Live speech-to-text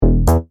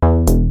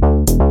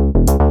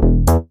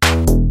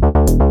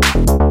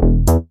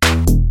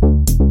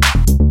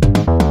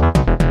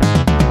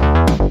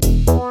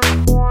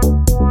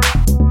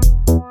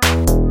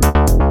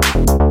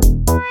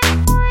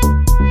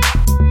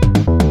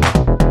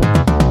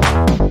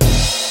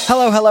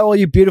Hello, all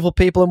you beautiful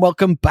people, and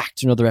welcome back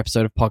to another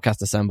episode of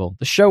Podcast Assemble,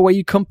 the show where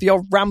you come for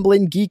your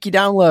rambling, geeky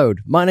download.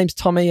 My name's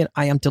Tommy, and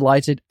I am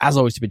delighted, as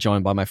always, to be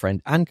joined by my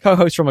friend and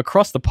co-host from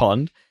across the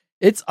pond.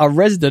 It's our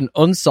resident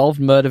unsolved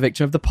murder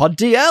victim of the pod,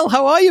 DL.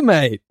 How are you,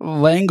 mate?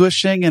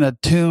 Languishing in a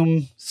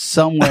tomb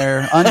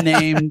somewhere,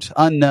 unnamed,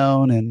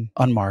 unknown, and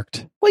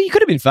unmarked. Well, you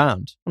could have been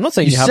found. I'm not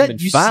saying you haven't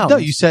been found. No,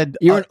 you said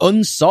you're an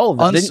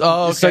unsolved. Okay,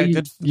 so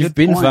you've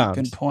been point, found.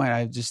 Good point.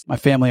 My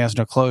family has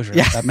no closure.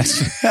 Yeah. That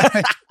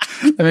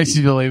makes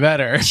you feel way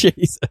better.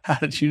 Jesus. How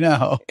did you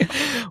know?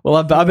 Well,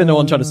 I've been the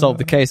one trying to solve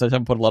the case. I just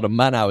haven't put a lot of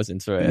man hours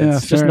into it. Yeah,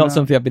 it's just not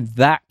something I've been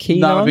that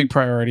keen on. Not a big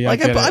priority.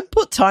 I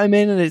put time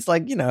in, and it's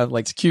like,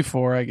 it's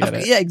Q4. I get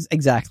it. Yeah,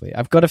 exactly.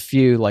 I've got a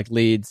few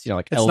leads.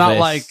 Like it's Elvis, not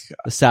like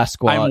the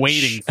Sasquatch. I'm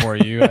waiting for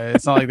you.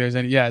 It's not like there's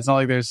any. Yeah, it's not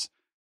like there's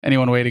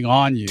anyone waiting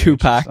on you.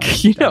 Tupac.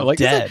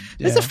 Dead.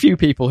 There's a few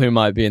people who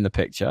might be in the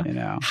picture.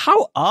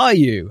 How are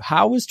you?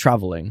 How was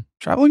traveling?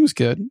 Traveling was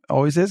good.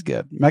 Always is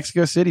good.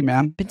 Mexico City,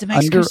 man. Been to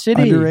Mexico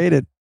City.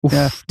 Underrated.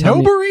 Yeah. No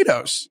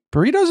burritos.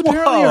 Burritos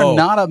apparently are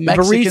not a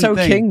Mexican Burrito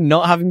thing. King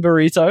not having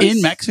burritos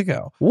in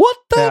Mexico. What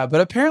the? Yeah,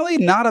 but apparently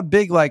not a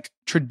big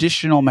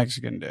traditional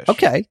Mexican dish.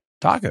 Okay.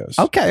 Tacos.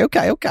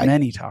 Okay.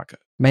 Many tacos.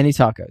 Many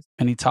tacos.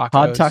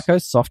 Hard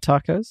tacos, soft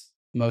tacos.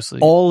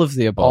 Mostly all of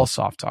the above. All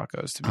soft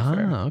tacos, to be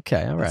fair.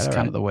 Okay. All right. That's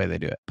kind of the way they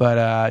do it. But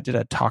I did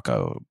a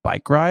taco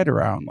bike ride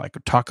around,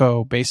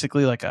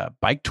 basically like a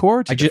bike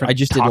tour to I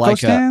just did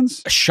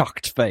stands. A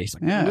shocked face.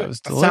 Yeah, it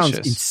was delicious. Sounds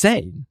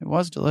insane. It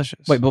was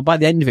delicious. Wait, but by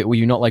the end of it, were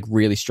you not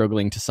really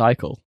struggling to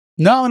cycle?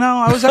 No,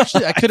 I was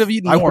actually, I could have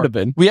eaten more. I would have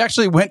been. We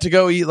actually went to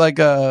go eat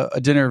a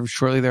dinner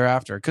shortly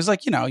thereafter. Cause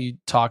you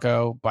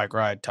taco, bike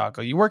ride,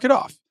 taco, you work it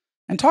off.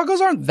 And tacos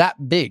aren't that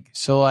big.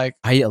 So I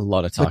eat a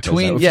lot of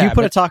tacos. If you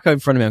put a taco in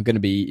front of me, I'm going to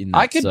be eating that.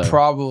 I could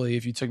probably,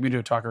 if you took me to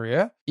a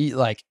taqueria, eat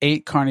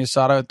 8 carne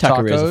asada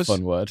Taqueria is tacos a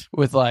fun word.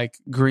 With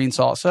green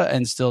salsa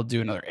and still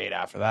do another 8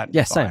 after that.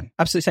 Yeah, same.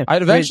 Absolutely same.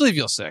 I'd eventually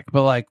feel sick,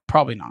 but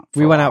probably not.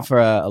 We went out for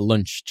a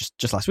lunch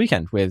just last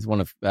weekend with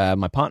one of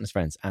my partner's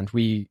friends, and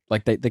we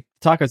the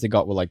tacos they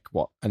got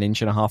were an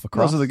inch and a half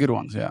across. Those are the good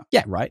ones, yeah.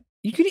 Yeah, right.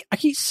 I could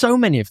eat so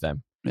many of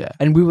them. Yeah.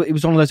 And it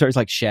was one of those where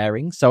it's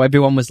sharing. So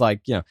everyone was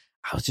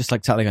I was just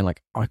telling going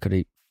I could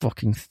eat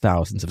fucking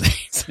thousands of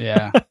these.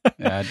 Yeah,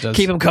 it does.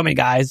 Keep them coming,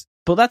 guys.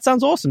 But that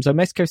sounds awesome. So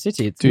Mexico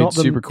City, it's not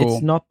super cool.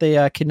 It's not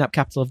the kidnap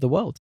capital of the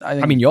world.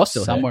 I mean, you're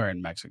still somewhere here.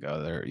 In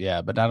Mexico. There,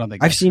 yeah, but I don't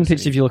think I've seen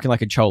pictures of you looking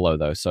like a cholo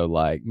though.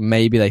 So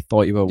maybe they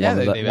thought you were one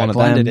of them.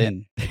 Blended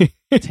in,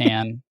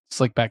 tan,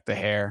 slick back the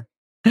hair.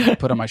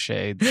 Put on my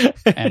shades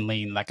and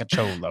lean like a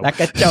cholo. Like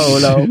a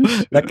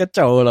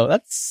cholo.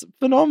 That's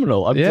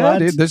phenomenal. I'm glad.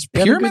 Dude. There's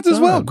pyramids as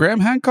well.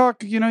 Graham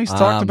Hancock, he's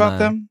talked about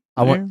them.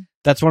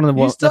 That's one of the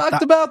ones. He's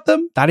talked about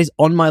them. That is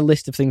on my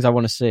list of things I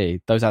want to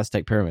see. Those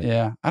Aztec pyramids.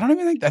 Yeah.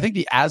 I think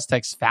the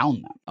Aztecs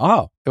found them.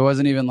 Oh. It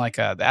wasn't even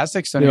the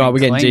Aztecs don't we're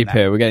getting deep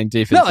here. We're getting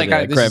deep into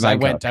Graham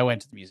Hancock. I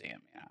went to the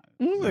museum.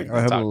 I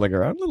had a look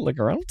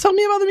around. Tell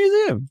me about the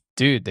museum.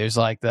 Dude, there's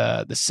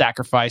the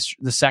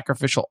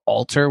sacrificial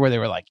altar where they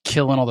were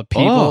killing all the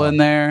people in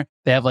there.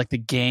 They have the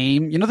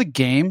game. You know the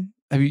game?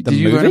 Did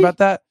you learn about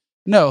that?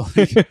 No.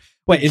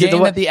 Wait, is it the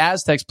one that the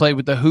Aztecs played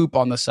with the hoop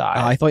on the side?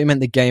 I thought you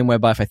meant the game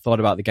whereby if I thought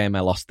about the game, I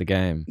lost the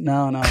game.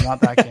 No,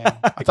 not that game.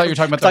 I thought you were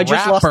talking about the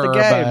just lost the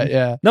game.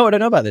 Yeah. No, I don't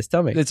know about this.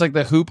 Tell me. It's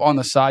the hoop on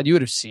the side. You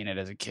would have seen it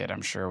as a kid,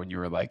 I'm sure, when you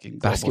were in global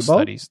basketball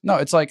studies. No,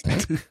 it's on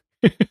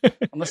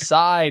the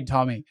side,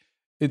 Tommy.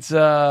 It's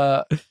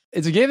a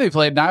game they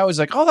played, and I was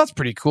oh, that's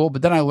pretty cool.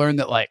 But then I learned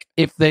that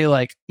if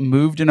they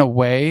moved in a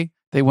way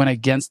they went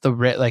against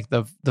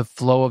the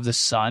flow of the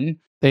sun,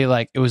 they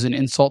it was an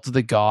insult to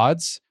the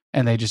gods,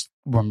 and they just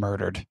were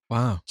murdered.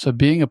 Wow. So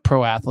being a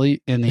pro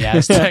athlete in the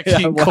Aztec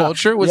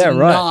culture was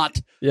not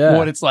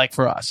what it's like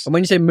for us. And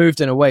when you say moved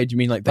in a way, do you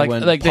mean they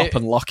weren't pop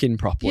and lock in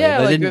properly?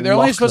 Yeah, they're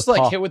only supposed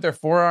to hit with their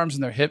forearms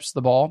and their hips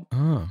the ball.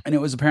 Oh. And it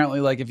was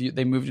apparently if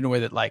they moved in a way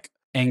that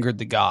angered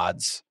the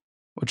gods,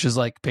 which is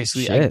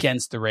basically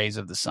against the rays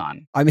of the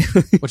sun. I mean,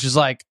 which is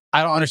I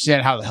don't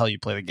understand how the hell you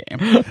play the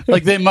game.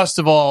 They must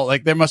have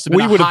there must have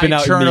been a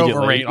high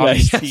turnover rate on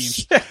these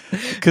teams.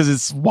 Because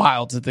it's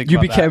wild to think you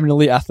about became an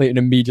elite athlete and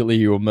immediately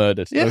you were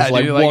murdered. Yeah,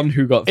 there was one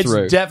who got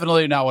through. It's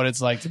definitely not what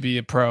it's like to be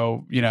a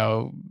pro,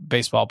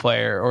 baseball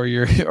player or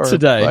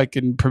today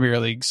in Premier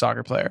League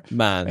soccer player.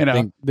 Man,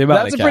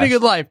 that's a pretty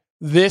good life.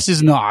 This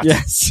is not.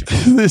 Yes.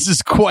 This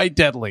is quite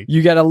deadly.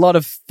 You get a lot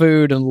of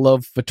food and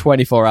love for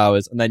 24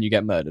 hours and then you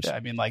get murdered. Yeah, I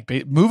mean,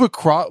 move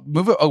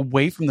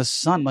away from the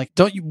sun.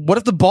 Don't you? What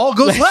if the ball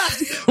goes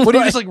left? What do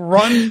you just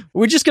run?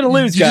 We're just going to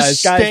lose,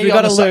 guys. Guys, we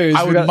got to lose.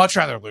 I would much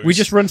rather lose. We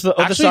just run to the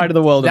other side of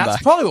the world and back.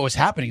 That's probably what was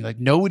happening.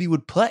 Nobody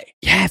would play.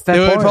 Yeah, fair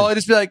They point. would probably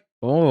just be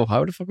oh,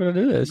 how the fuck would I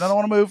do this? I don't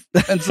want to move.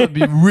 And so it'd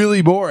be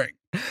really boring.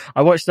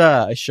 I watched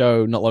a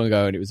show not long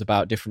ago and it was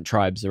about different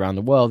tribes around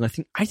the world.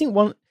 And I think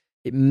one,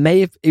 it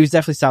was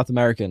definitely South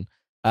American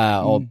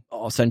or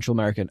Central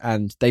American.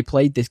 And they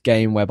played this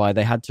game whereby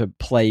they had to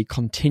play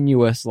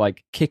continuous,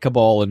 kick a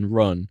ball and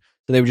run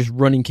So they were just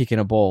running, kicking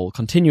a ball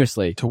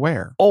continuously To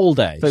where? all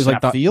day. So it was like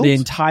Snap the fields?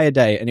 entire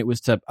day, and it was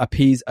to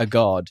appease a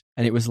god.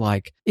 And it was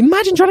like,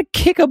 imagine trying to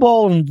kick a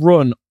ball and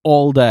run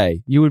all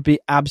day. You would be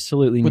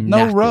absolutely With no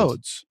knackered.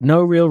 roads.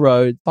 No real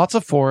road. Lots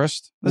of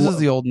forest. This Wha- is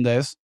the olden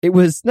days. It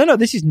was, no,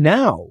 this is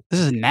now. This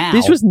is now.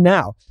 This was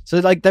now. So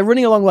like they're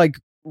running along like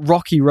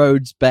rocky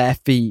roads, bare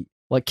feet,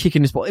 like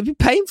kicking this ball. It'd be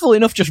painful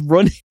enough just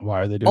running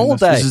Why are they doing all this?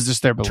 day This is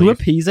just their belief. to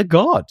appease a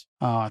god.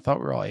 Oh, I thought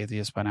we were all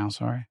atheists by now.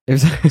 Sorry. It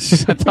was,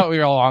 I thought we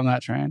were all on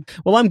that train.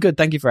 well, I'm good.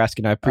 Thank you for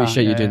asking. I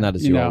appreciate Oh, you yeah, doing yeah. that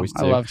as you know, always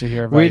do. I love to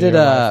hear about We did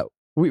your life.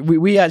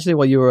 we actually,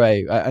 while you were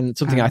away, and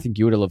something Uh-huh. I think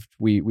you would have loved,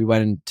 we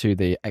went into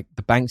the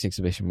Banks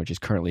exhibition, which is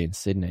currently in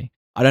Sydney.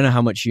 I don't know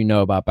how much you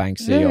know about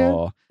Banksy, Yeah, yeah.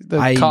 or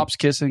The cops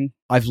kissing.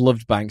 I've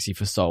loved Banksy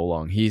for so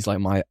long. He's like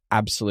my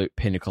absolute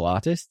pinnacle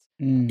artist.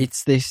 Mm.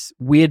 It's this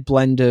weird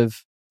blend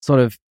of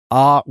sort of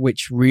art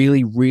which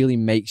really, really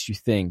makes you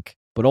think,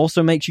 but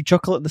also makes you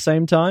chuckle at the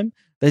same time.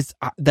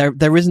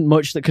 There isn't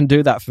much that can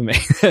do that for me.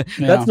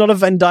 That's not a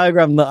Venn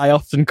diagram that I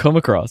often come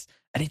across.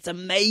 And it's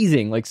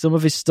amazing. Like some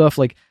of his stuff,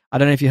 like, I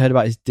don't know if you heard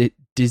about his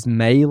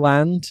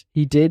Dismayland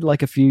he did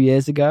like a few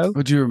years ago.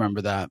 Would you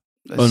remember that?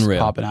 It's Unreal.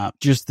 Popping up.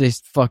 Just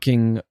this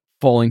fucking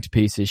falling to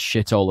pieces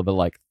shit all over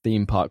like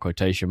theme park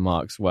quotation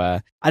marks,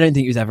 where I don't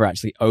think it was ever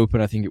actually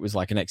open. I think it was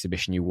like an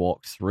exhibition you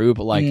walked through,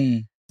 but like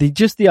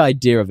the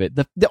idea of it,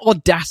 the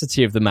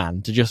audacity of the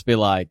man to just be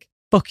like,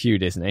 fuck you,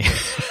 Disney.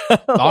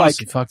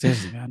 Honestly, fuck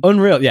Disney, man.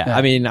 Unreal. Yeah. Yeah.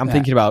 I mean, I'm Yeah.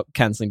 thinking about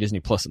canceling Disney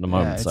Plus at the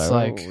moment. it's So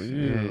like,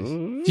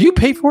 do you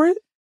pay for it?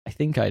 I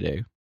think I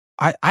do.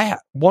 I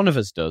One of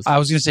us does.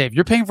 was gonna say, if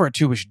you're paying for it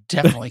too, we should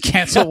definitely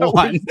cancel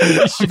one.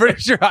 I'm pretty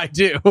sure I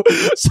do.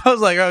 So I was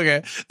like,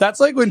 okay,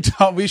 that's like when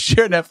we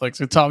share Netflix.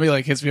 When Tommy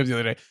like hits me up the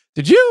other day.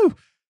 Did you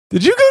go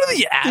to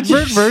the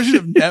advert version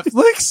of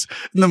Netflix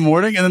in the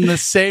morning, and then the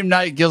same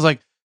night Gil's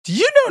like, do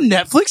you know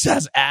Netflix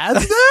has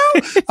ads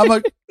now? I'm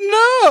like,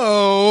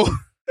 no.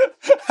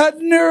 Had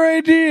no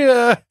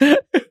idea.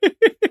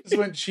 Just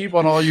went cheap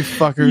on all you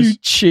fuckers. You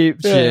cheap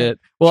Yeah. shit.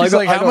 Well, She's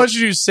like, how much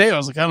did you save? I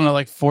was like, I don't know,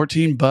 like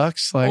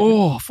 $14. Like,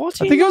 Oh,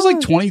 14. I think it was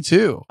like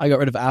 22. I got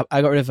rid of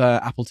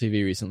Apple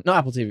TV recently. Not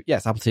Apple TV.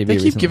 Yes, Apple TV. They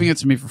keep recently. giving it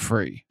to me for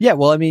free. Yeah,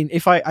 well, I mean,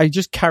 if I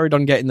just carried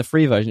on getting the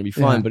free version, it'd be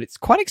fine. Yeah. But it's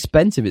quite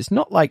expensive. It's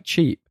not like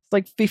cheap. It's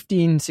like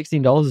 $15,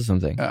 $16 or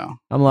something. Oh,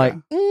 I'm like,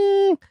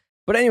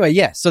 But anyway,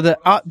 yeah. So the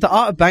Art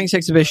of Banks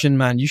exhibition,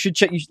 man, you should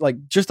check. Like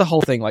just the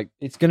whole thing. Like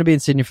it's going to be in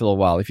Sydney for a little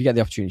while. If you get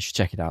the opportunity, you should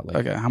check it out. Like,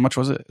 okay. How much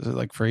was it? Is it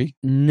like free?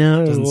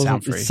 no, Doesn't it wasn't-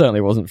 sound free. It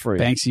certainly wasn't free.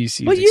 Banksy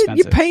seems But expensive.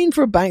 you're paying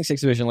for a Banks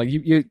exhibition. Like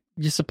you're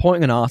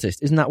supporting an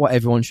artist. Isn't that what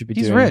everyone should be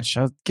He's doing? rich.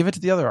 I'll give it to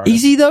the other artist.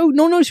 Is he though?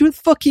 No one knows who the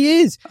fuck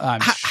he is.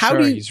 I'm How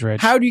sure do you, he's rich.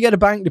 How do you get a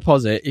bank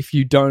deposit if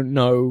you don't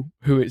know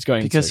who it's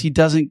going Because to? he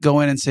doesn't go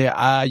in and say,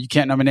 you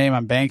can't know my name,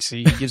 I'm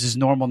Banksy. He gives his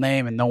normal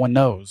name and no one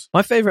knows.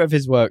 My favorite of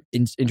his work,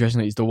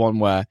 interestingly, is the one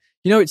where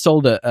it's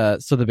sold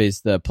at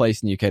Sotheby's, the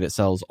place in the UK that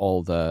sells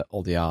all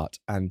the art,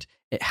 and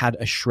it had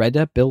a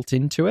shredder built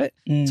into it.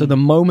 So the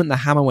moment the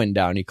hammer went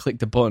down, you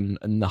clicked a button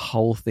and the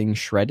whole thing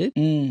shredded.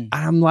 And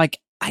I'm like,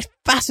 it's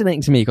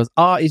fascinating to me because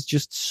art is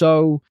just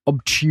so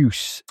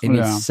obtuse in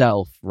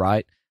itself,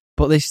 right?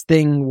 But this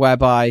thing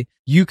whereby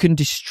you can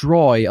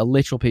destroy a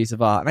literal piece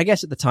of art, and I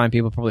guess at the time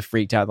people probably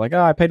freaked out, like,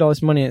 I paid all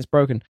this money and it's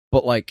broken.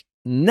 But like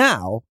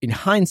now, in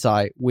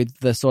hindsight, with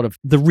the sort of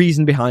the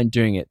reason behind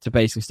doing it to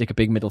basically stick a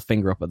big middle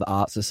finger up at the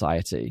Art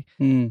Society,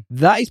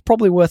 that is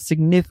probably worth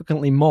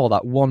significantly more,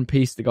 that one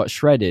piece that got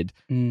shredded,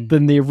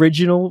 than the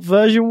original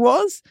version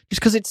was, just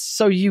because it's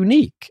so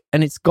unique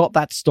and it's got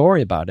that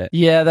story about it.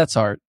 Yeah, that's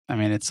art. I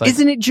mean, it's like,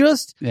 Isn't it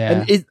just?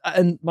 Yeah.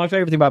 And my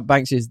favorite thing about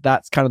Banks is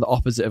that's kind of the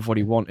opposite of what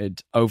he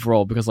wanted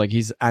overall, because like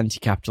he's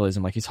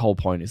anti-capitalism. Like his whole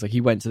point is like he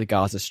went to the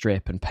Gaza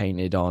Strip and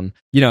painted on,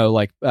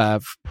 like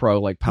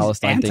pro like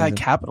Palestine things.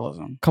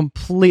 anti-capitalism.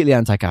 Completely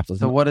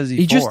anti-capitalism. So what is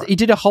he for? He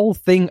did a whole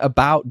thing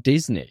about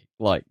Disney,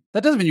 like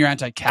That doesn't mean you're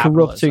anti-capitalism.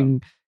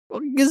 corrupting.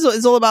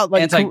 It's all about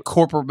like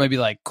Anti-corporate, maybe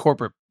like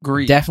corporate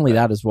greed. definitely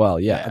that as well.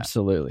 Yeah, Yeah.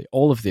 absolutely,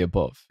 all of the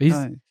above.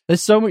 Right.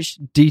 There's so much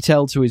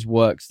detail to his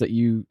works that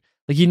you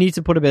need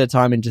to put a bit of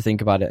time in to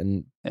think about it,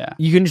 and Yeah.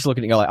 you can just look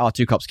at it and go like,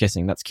 two cops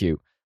kissing, that's cute.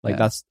 Like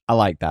Yeah. I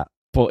like that.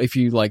 But if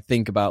you like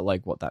think about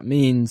like what that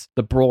means,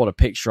 the broader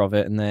picture of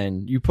it, and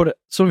then you put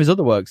some of his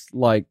other works,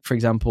 like for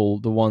example,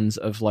 the ones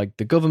of like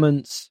the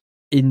governments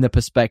in the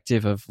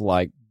perspective of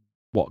like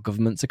what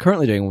governments are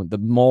currently doing, the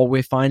more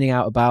we're finding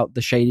out about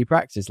the shady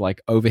practices,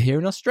 like over here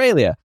in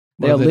Australia.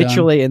 They are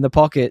literally in the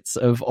pockets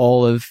of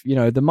all of,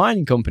 the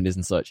mining companies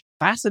and such.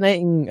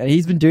 Fascinating. And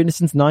he's been doing this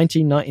since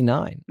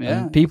 1999.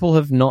 Yeah. And people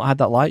have not had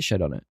that light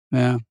shed on it.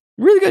 Yeah.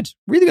 Really good.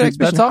 Really good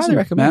exhibition. That's awesome, Highly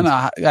recommend.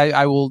 man.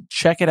 I will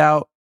check it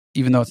out,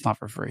 even though it's not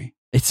for free.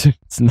 It's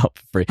not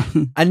for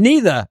free. And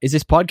neither is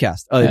this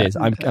podcast. Oh, it is.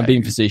 I'm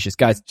being facetious.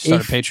 Guys,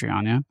 Start if a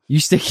Patreon, yeah? you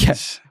stick,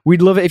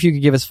 we'd love it if you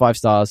could give us 5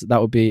 stars.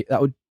 That would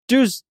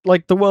do us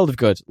like the world of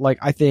good. Like,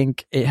 I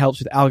think it helps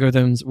with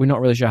algorithms. We're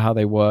not really sure how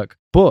they work.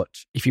 But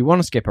if you want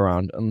to skip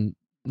around and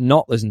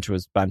not listen to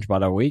us banter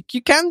about our week,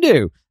 you can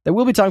do. There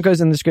will be time codes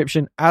in the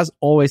description, as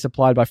always,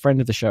 supplied by friend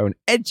of the show and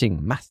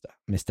editing master,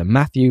 Mr.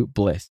 Matthew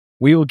Bliss.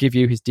 We will give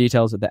you his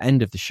details at the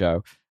end of the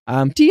show.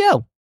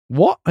 DL,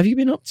 what have you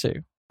been up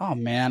to? Oh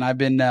man, I've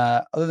been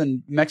other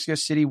than Mexico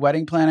City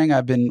wedding planning,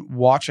 I've been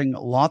watching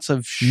lots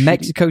of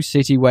Mexico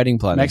City wedding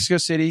planning. Mexico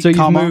City. So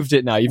you've moved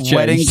it now. You've changed.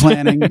 Wedding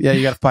planning. Yeah,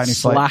 you got to find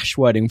a /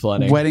 wedding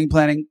planning. Wedding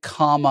planning,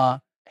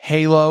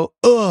 Halo.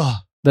 Ugh.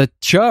 The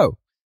show.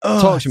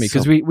 Talk to me,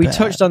 because we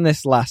touched on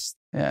this last.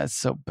 Yeah, it's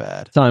so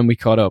bad. Time we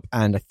caught up,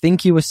 and I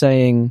think you were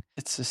saying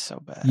it's just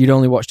so bad. You'd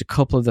only watched a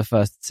couple of the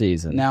first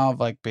season. Now I've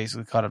like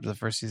basically caught up to the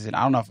first season.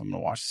 I don't know if I'm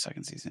going to watch the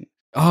second season.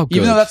 Oh, good.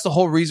 Even though that's the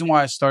whole reason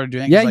why I started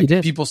doing it. Yeah, like, you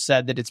did. People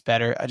said that it's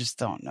better. I just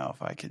don't know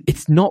if I can.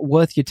 It's not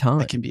worth your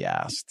time. I can be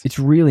asked. It's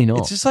really not.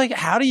 It's just like,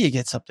 how do you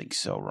get something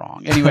so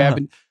wrong? Anyway,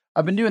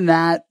 I've been doing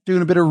that,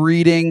 doing a bit of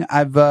reading.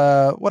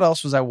 What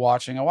else was I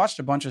watching? I watched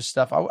a bunch of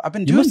stuff. I've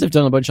been doing. You must have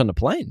done a bunch on the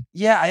plane.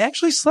 Yeah, I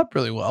actually slept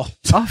really well.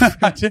 Oh.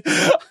 I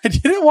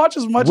didn't watch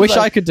as much. Wish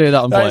I could do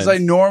that on planes. As I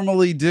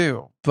normally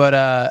do.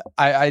 But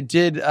I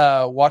did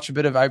watch a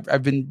bit of.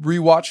 I've been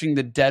rewatching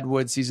the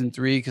Deadwood season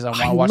 3 because I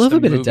want to watch the movie. I love a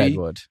bit of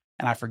Deadwood.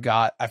 And I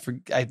forgot.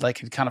 I like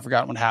had kind of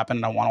forgotten what happened,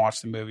 and I want to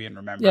watch the movie and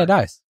remember. Yeah,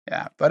 nice.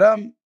 Yeah, but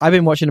I've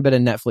been watching a bit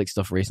of Netflix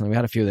stuff recently. We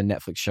had a few of the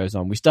Netflix shows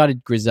on. We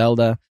started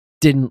Griselda.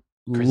 Didn't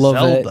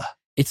love it.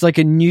 It's like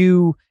a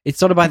new. It's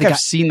sort of by the guys. I've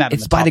seen that.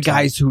 It's by the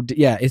guys who.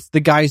 Yeah, it's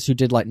the guys who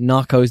did like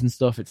Narcos and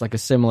stuff. It's like a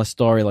similar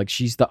story. Like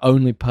she's the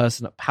only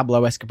person that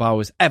Pablo Escobar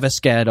was ever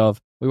scared of.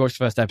 We watched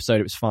the first episode.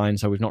 It was fine.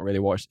 So we've not really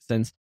watched it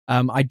since.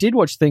 I did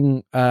watch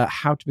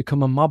How to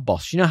Become a Mob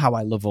Boss. You know how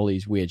I love all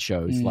these weird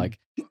shows, like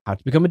How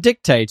to Become a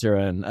Dictator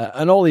and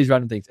all these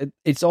random things.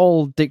 It's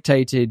all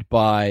dictated.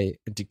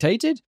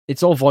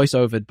 It's all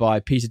voiceovered by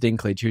Peter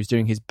Dinklage, who's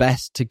doing his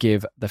best to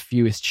give the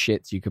fewest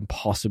shits you can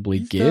possibly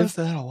give. He does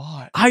that a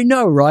lot. I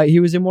know, right? He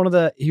was in one of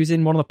the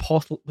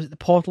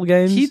Portal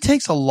games. He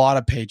takes a lot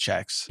of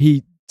paychecks.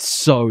 He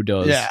so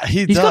does. Yeah,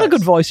 he's got a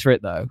good voice for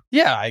it, though.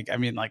 Yeah, I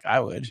mean, like I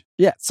would.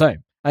 Yeah,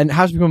 same. And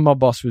How to Become a Mob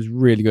Boss was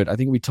really good. I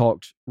think we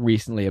talked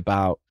recently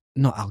about,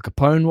 not Al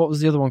Capone, what was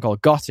the other one called?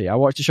 Gotti. I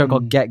watched a show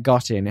called Get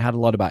Gotti, and it had a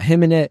lot about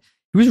him in it.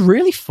 It was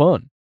really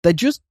fun. They're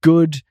just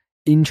good,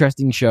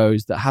 interesting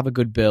shows that have a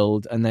good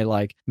build, and they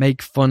like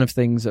make fun of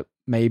things that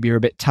maybe are a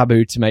bit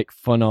taboo to make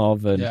fun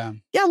of. And yeah,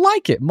 I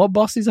like it. Mob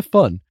Bosses are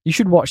fun. You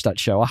should watch that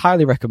show. I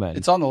highly recommend.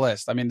 It's on the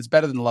list. I mean, it's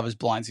better than Love is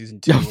Blind season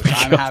 2, which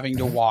I'm having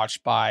to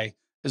watch by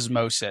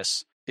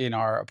osmosis in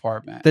our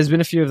apartment. There's been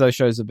a few of those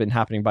shows that have been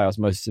happening by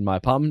osmosis in my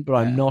apartment, but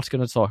I'm not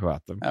going to talk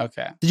about them.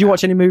 Okay. Did you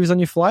watch any movies on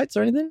your flights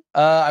or anything?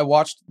 I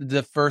watched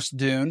the first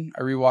Dune.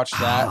 I rewatched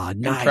that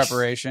in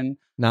preparation.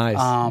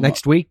 Nice.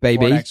 Next week,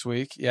 baby. Next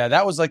week. Yeah,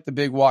 that was like the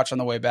big watch on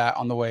the way back.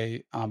 And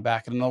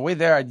on the way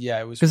there,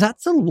 it was, because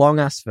that's a long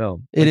ass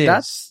film. It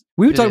is.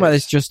 We were talking about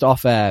this just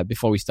off air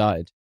before we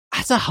started.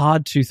 That's a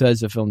hard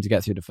 2/3 of a film to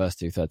get through the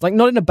first 2/3. Like,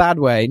 not in a bad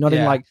way, not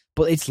in like,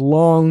 but it's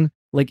long.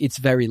 Like, it's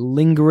very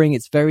lingering.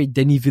 It's very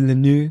Denis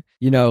Villeneuve,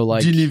 you know,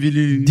 like Denis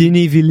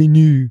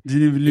Villeneuve.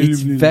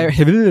 It's very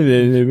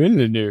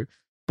Villeneuve,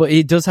 but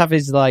it does have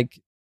his like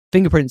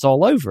fingerprints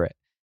all over it.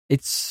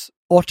 It's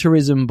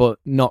auteurism, but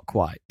not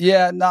quite.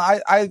 Yeah, no,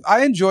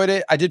 I enjoyed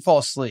it. I did fall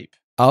asleep.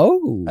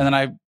 Oh, and then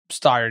I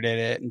started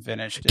it and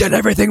finished it. Get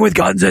everything with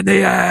guns in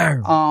the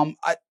air.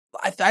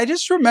 I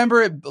just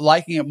remember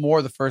liking it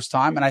more the first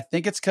time, and I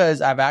think it's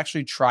because I've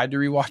actually tried to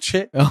rewatch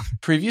it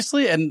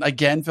previously and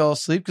again fell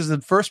asleep because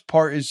the first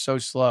part is so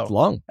slow. It's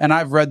long. And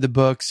I've read the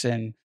books.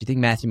 And do you think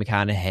Matthew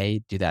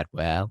McConaughey do that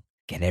well?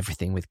 Get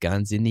everything with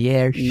guns in the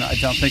air? No, I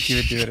don't think he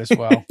would do it as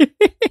well.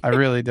 I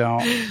really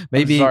don't.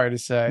 Maybe, I'm sorry to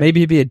say.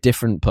 Maybe he'd be a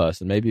different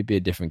person. Maybe he'd be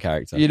a different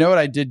character. You know what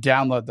I did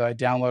download, though? I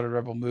downloaded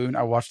Rebel Moon.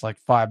 I watched like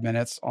 5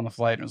 minutes on the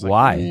flight. And it was like,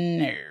 why?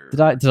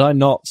 No. Did I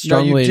not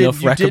strongly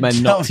enough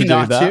recommend not to do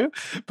that?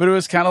 But it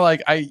was kind of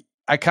like,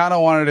 I kind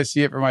of wanted to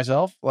see it for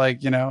myself,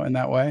 like, you know, in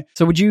that way.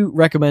 So would you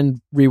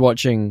recommend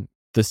rewatching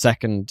the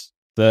second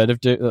third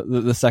of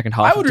the second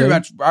half? I would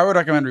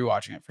recommend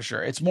rewatching it for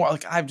sure. It's more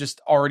like I've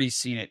just already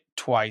seen it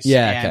twice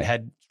and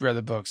had read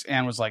the books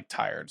and was like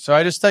tired. So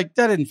I just like,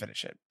 I didn't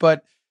finish it.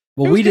 But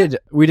we did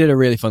a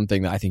really fun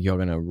thing that I think you're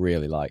going to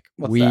really like.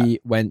 What's that?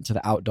 Went to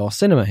the outdoor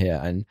cinema here,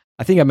 and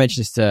I think I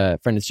mentioned this to a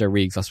friend of the show,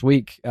 Reegs, last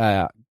week.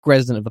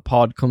 Resident of the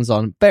pod comes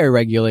on very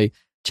regularly.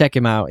 Check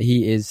him out.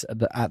 He is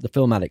at the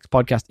Film Addicts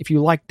podcast. If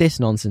you like this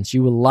nonsense,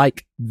 you will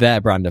like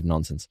their brand of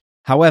nonsense.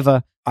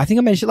 However, I think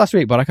I mentioned it last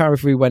week, but I can't remember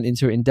if we went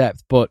into it in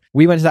depth. But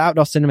we went to the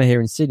outdoor cinema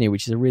here in Sydney,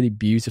 which is a really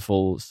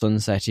beautiful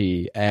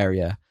sunset-y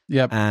area.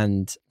 Yep.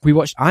 And we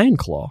watched Iron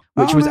Claw,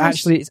 which was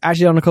it's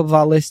actually on a couple of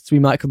our lists. We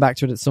might come back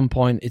to it at some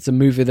point. It's a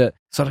movie that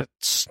sort of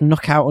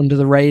snuck out under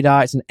the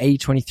radar. It's an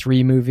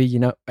A23 movie, you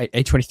know.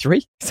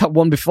 A23? Is that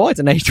one before? It's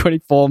an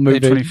A24 movie.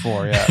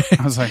 A24, yeah.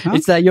 I was like, huh?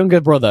 It's their younger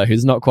brother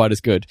who's not quite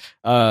as good.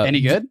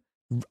 Any good?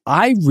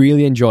 I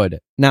really enjoyed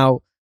it.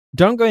 Now,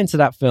 don't go into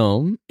that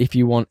film if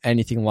you want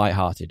anything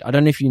lighthearted. I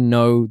don't know if you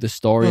know the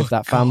story of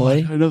that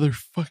family. God, another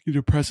fucking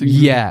depressing movie.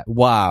 Yeah,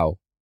 wow.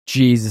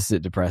 Jesus,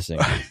 it's depressing.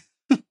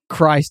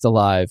 Christ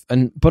alive.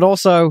 But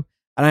also,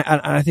 and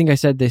I think I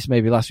said this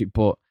maybe last week,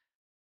 but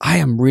I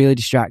am really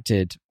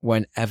distracted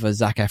whenever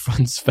Zac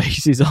Efron's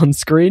face is on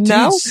screen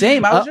now. Dude,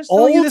 same. I was just all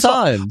telling you this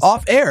times.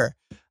 off air.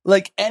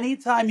 Like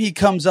anytime he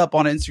comes up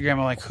on Instagram,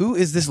 I'm like, who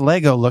is this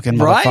Lego looking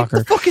Right? motherfucker?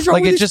 The fuck is wrong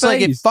Like with it his just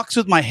like it face? fucks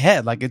with my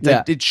head. Like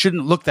Yeah. it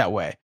shouldn't look that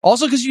way.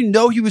 Also, because you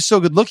know he was so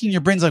good looking, your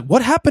brain's like,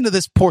 what happened to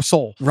this poor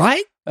soul?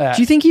 Right? Uh,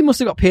 Do you think he must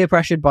have got peer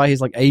pressured by his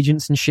like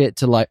agents and shit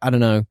to like, I don't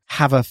know,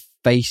 have a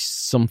face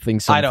something?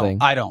 I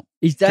don't.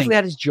 He's definitely think-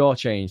 had his jaw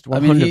changed. 100%. I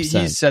mean, he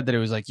said that it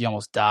was like he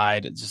almost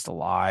died. It's just a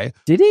lie.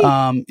 Did he?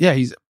 Yeah,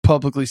 he's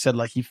publicly said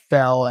like he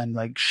fell and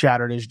like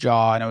shattered his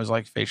jaw, and it was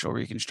like facial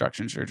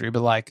reconstruction surgery.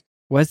 But like,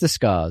 Where's the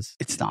scars?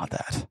 it's not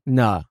that.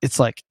 Nah. It's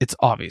like it's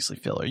obviously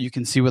filler. You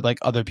can see with like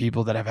other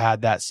people that have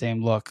had that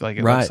same look. Like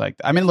it Right. looks like.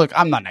 I mean, look,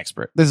 I'm not an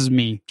expert. This is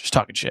me just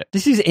talking shit.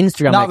 This is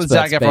Instagram Not that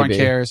experts, Zac Efron baby.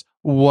 cares.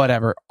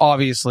 Whatever.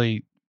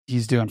 Obviously,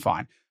 he's doing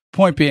fine.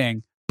 Point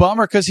being,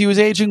 bummer because he was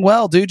aging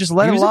well, dude. Just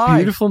let He it was lie. a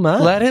beautiful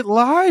man. Let it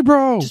lie,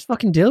 bro. Just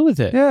fucking deal with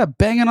it. Yeah,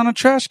 banging on a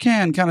trash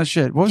can kind of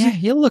shit. What was Yeah, he?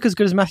 he'll look as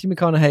good as Matthew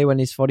McConaughey when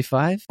he's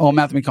 45. Oh,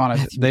 Matthew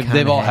McConaughey. Matthew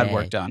They've all had McConaughey.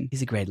 work done.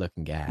 He's a great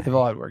looking guy. They've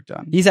all had work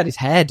done. He's had his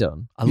hair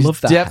done. I He's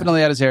love that.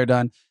 definitely had his hair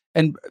done.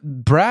 And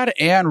Brad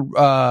and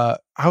I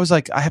was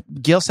like,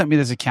 Gail sent me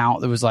this account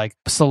that was like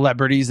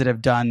celebrities that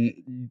have done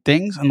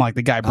things, and like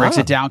the guy breaks Ah.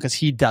 it down because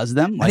he does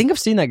them. I Like, think I've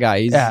seen that guy.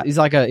 He's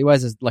like he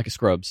wears like a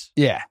scrubs.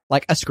 yeah,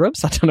 Like a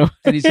scrubs? I don't know.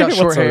 and he's got What's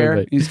short wrong with hair.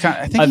 it? He's kind.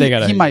 I think I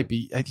know he who might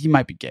you be. He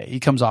might be gay. He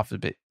comes off a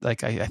bit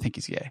like I think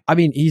he's gay. I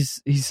mean,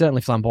 he's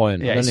certainly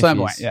flamboyant. I Yeah, don't he's know if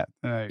flamboyant. Yeah.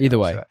 There you either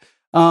go.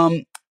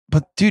 way.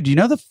 But dude, do you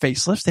know the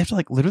facelifts? They have to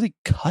like literally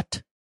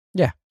cut.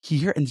 Yeah.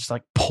 Here and just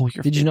like pull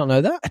your. Did you not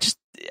know that?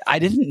 I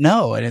didn't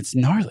know, and it's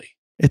gnarly.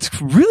 It's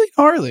really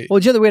gnarly. Well,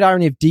 do you know the weird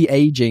irony of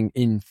de-aging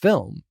in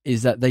film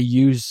is that they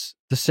use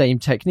the same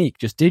technique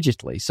just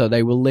digitally. So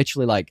they will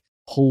literally like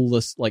pull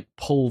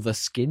the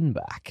skin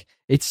back.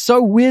 It's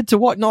so weird to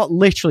watch. Not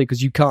literally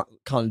because you can't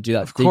do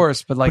that. Of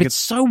course, but like but it's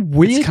so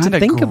weird kind to of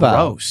think about.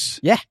 gross.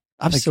 Yeah, Like,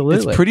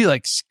 absolutely. it's pretty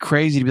like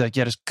crazy to be like,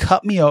 yeah, just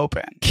cut me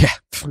open Yeah,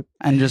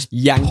 and just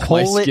yank my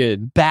pull it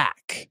skin.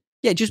 back.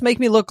 Yeah, just make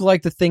me look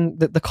like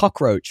the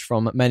cockroach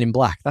from Men in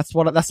Black. That's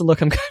the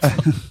look I'm going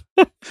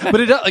for.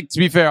 But it does, like, to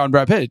be fair on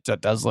Brad Pitt,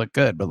 it does look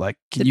good. But like,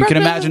 Did you Brad can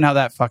Pitt imagine how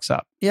that fucks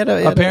up. Yeah,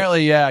 no,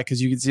 Apparently, yeah, because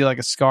you can see like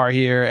a scar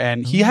here,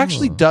 and he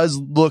actually Oh. does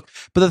look.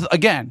 But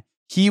again,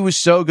 he was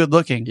so good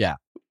looking. Yeah.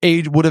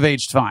 Would have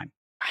aged fine.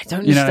 I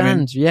don't You know what I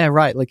understand. Yeah,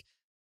 right. Like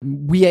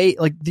we ate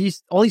like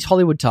all these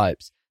Hollywood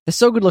types. They're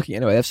so good looking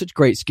anyway. They have such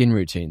great skin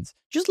routines.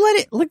 Just let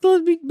it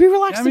be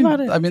relaxed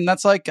about it. I mean,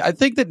 that's like I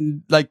think that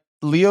like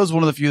Leo's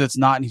one of the few that's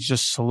not, and he's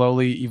just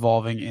slowly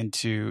evolving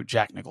into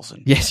Jack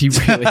Nicholson. Yes, he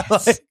really is.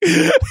 Like,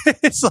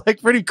 it's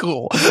like pretty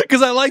cool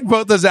because I like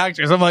both those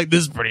actors. I'm like,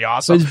 this is pretty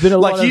awesome. There's been a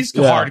lot like of- he's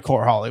yeah.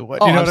 hardcore Hollywood.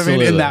 You Oh, know what I mean?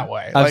 In absolutely. that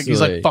way, like he's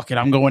Absolutely. like, fuck it,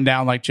 I'm going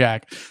down like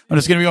Jack. I'm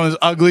just gonna be on this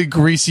ugly,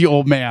 greasy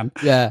old man.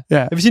 Yeah.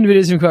 Yeah. Have you seen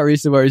videos of him quite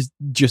recently where he's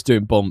just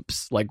doing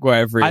bumps, like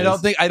wherever he I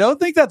is? don't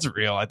think that's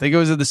real. I think it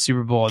was at the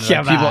Super Bowl, and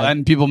Yeah,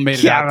 people made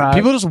it Yeah, out. man.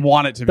 People just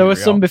want it to There be was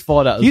real. some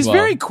before that as He's well.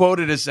 very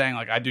quoted as saying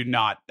like,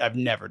 I've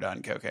never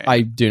done cocaine.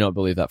 I do not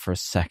believe that for a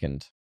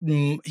second.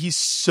 He's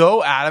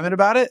so adamant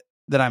about it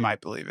that I might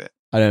believe it.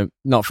 I don't,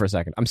 not for a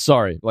second. I'm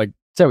sorry. Like,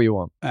 say what you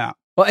want. Yeah.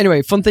 Well,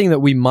 anyway, fun thing that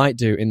we might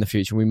do in the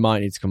future, we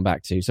might need to come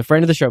back to. So,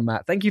 friend of the show,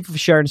 Matt, thank you for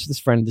sharing this with this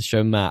friend of the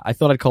show, Matt. I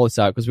thought I'd call this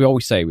out because we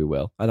always say we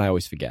will, and I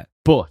always forget.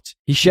 But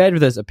he shared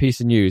with us a piece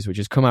of news which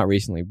has come out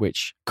recently,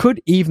 which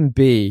could even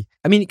be,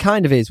 I mean, it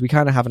kind of is. We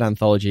kind of have an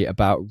anthology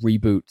about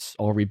reboots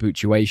or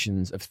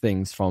rebootuations of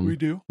things from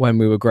do. when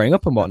we were growing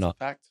up and whatnot.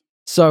 Fact.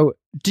 So,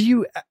 do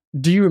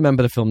you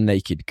remember the film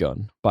Naked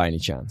Gun by any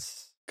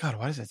chance? God,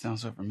 why does that sound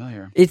so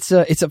familiar? It's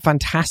a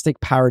fantastic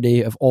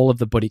parody of all of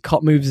the buddy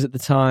cop movies at the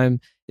time.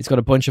 It's got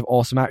a bunch of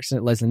awesome actors in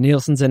it. Leslie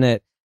Nielsen's in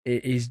it.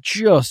 It is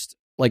just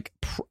like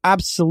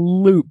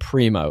absolute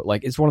primo.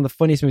 Like it's one of the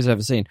funniest movies I've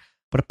ever seen.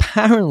 But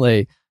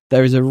apparently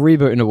there is a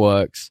reboot in the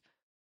works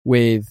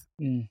with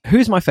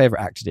who's my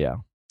favorite actor,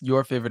 DL?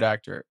 Your favorite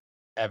actor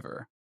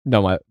ever?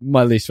 No,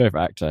 my least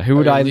favorite actor. Who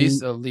would I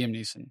least? Liam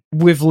Neeson.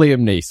 with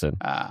Liam Neeson?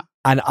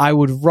 And I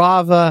would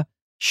rather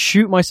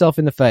shoot myself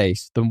in the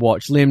face than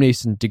watch Liam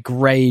Neeson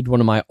degrade one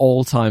of my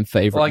all-time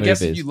favorite Well, I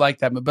guess movies. if you like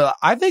that, but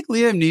I think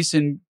Liam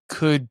Neeson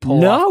could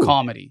pull No. off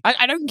comedy,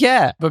 I don't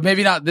care. but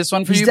maybe not this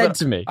one for He's you. dead But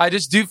to me. I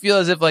just do feel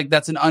as if like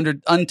that's an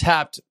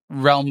untapped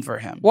realm for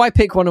him. Why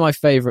pick one of my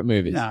favorite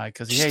movies? No,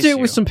 because he Just hates do it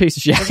you. with some piece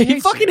of shit. 'Cause He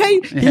hates fucking you.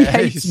 hates. He Yeah,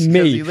 hates 'cause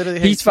me. he literally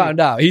He's hates found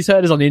you. out. He's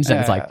heard us on the internet.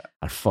 It's Yeah. like,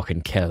 I'd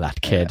fucking kill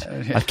that kid.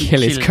 Yeah. I'd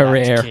kill his Kill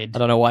that career. kid. I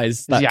don't know why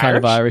he's that he kind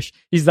of Irish.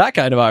 He's that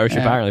kind of Irish Yeah.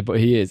 apparently, but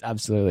he is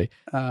absolutely.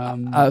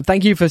 Um,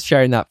 Thank you for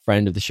sharing that,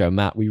 friend of the show,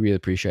 Matt. We really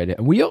appreciate it,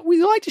 and we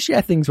like to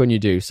share things when you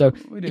do. So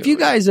we do. if you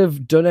guys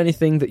have done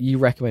anything that you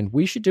recommend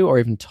we should do or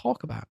even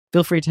talk about,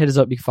 feel free to hit us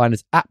up. You can find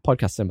us at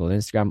Podcast Assemble on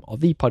Instagram or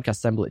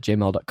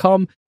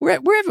thepodcastassemble@gmail.com.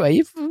 Wherever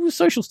you've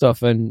social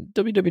stuff and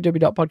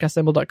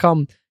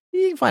www.podcastassemble.com.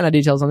 You can find our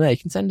details on there. You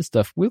can send us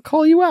stuff. We'll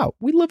call you out.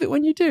 We love it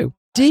when you do.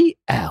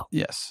 DL,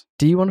 yes.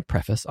 do you want to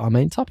preface our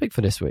main topic for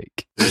this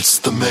week? It's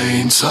the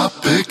main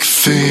topic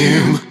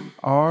theme.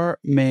 Our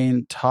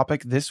main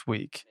topic this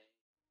week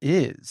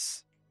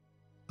is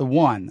the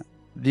one,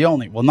 the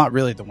only. Well, not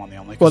really the one, the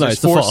only. Well, no, there's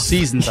it's the 4 fourth.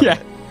 seasons of it.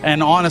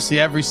 And honestly,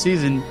 every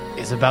season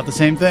is about the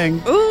same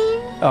thing.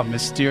 A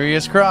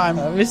mysterious crime.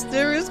 A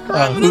mysterious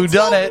crime. Who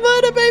done it?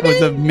 Murder, baby.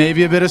 With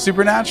maybe a bit of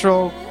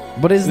supernatural.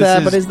 But is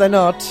there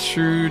not?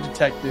 True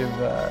Detective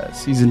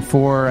season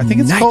 4. I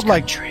think it's called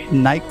Country. like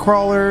Night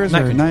Crawlers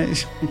Night or Country.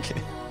 Night.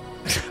 Okay.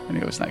 I knew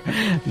it was Night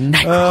Country.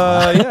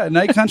 Night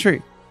Night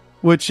Country,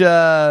 which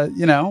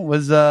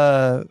was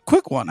a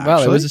quick one. Actually,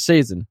 Well, it was a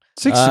season.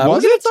 6. we're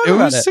Was gonna it? talk It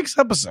about was it. 6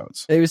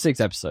 episodes. It was 6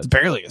 episodes. It's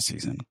barely a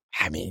season.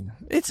 I mean,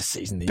 it's a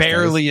season these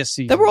Barely days. a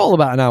season. They were all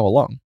about an hour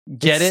long.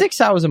 Get It's it?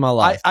 6 hours of my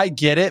life. I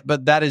get it,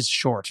 but that is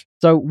short.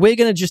 So we're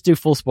going to just do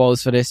full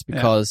spoilers for this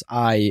because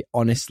I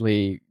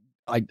honestly,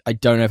 I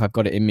don't know if I've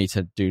got it in me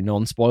to do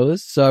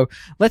non-spoilers. So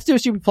let's do a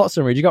stupid plot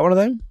summary. Do you got one of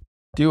them?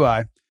 Do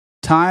I?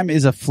 Time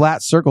is a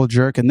flat circle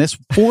jerk, and this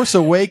Force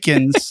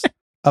Awakens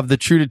of the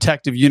True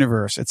Detective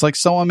universe. It's like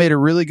someone made a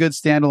really good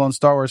standalone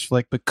Star Wars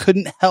flick, but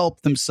couldn't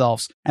help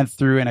themselves and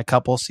threw in a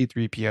couple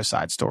C-3PO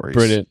side stories.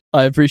 Brilliant.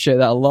 I appreciate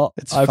that a lot.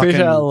 It's I appreciate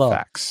fucking that a lot.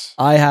 facts.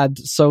 I had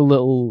so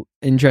little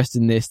interest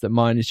in this that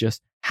mine is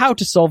just how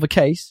to solve a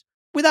case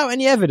without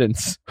any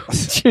evidence.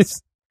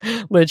 Just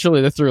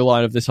literally the through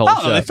line of this whole I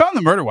don't know. show. They found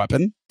the murder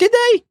weapon. Did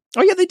they?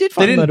 Oh yeah, they did They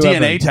find didn't the DNA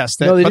murder weapon.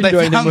 test it, No, they but didn't do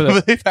anything found with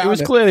it. they found It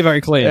was clearly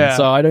very clean, Yeah.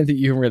 so I don't think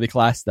you can really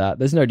class that.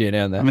 There's no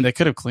DNA on there. I mean, they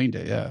could have cleaned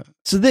it, yeah.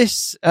 So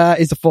this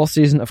is the 4th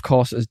season, of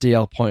course, as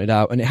DL pointed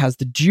out, and it has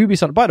the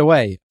dubious... By the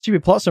way,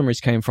 stupid plot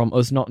summaries came from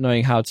us not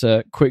knowing how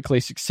to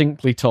quickly,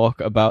 succinctly talk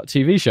about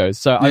TV shows.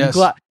 So I'm Yes.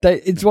 glad...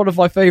 It's one of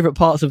my favourite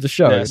parts of the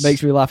show. Yes. It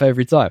makes me laugh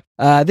every time.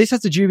 This has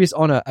the dubious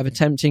honour of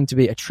attempting to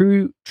be a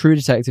true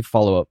Detective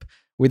follow-up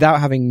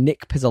without having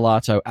Nick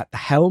Pizzolatto at the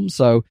helm.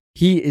 So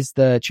he is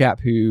the chap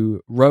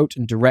who wrote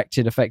and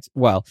directed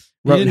wrote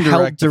and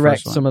helped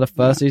direct some of the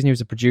first season. He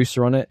was a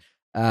producer on it.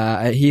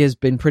 He has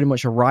been pretty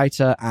much a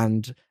writer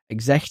and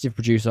executive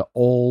producer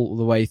all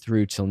the way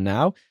through till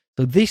now.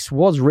 So this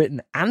was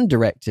written and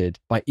directed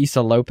by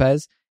Issa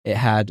Lopez. It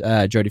had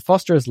Jodie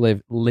Foster as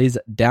Liz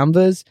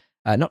Danvers,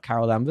 not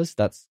Carol Danvers,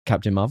 that's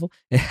Captain Marvel.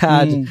 It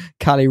had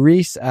Callie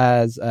Reese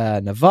as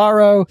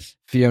Navarro,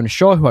 Fiona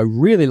Shaw, who I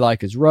really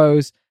like as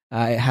Rose.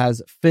 It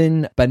has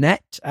Finn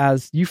Burnett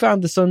as... You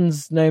found the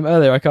son's name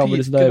earlier. I can't remember what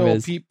his name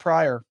is. Pete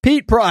Pryor.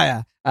 Pete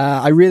Pryor.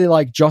 I really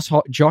like Josh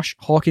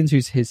Hawkins,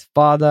 who's his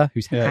father,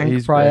 who's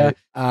Hank Pryor.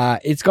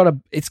 It's got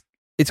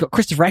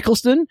Christopher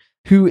Eccleston,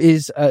 who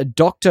is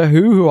Doctor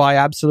who I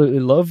absolutely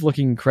love,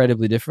 looking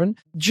incredibly different.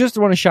 Just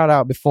want to shout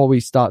out before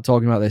we start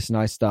talking about this and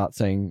I start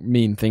saying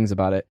mean things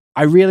about it.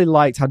 I really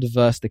liked how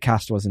diverse the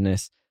cast was in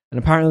this. And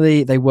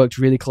apparently they worked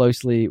really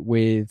closely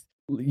with,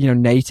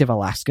 native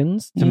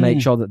Alaskans to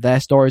make sure that their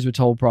stories were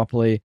told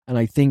properly. And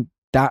I think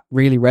that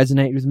really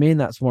resonated with me,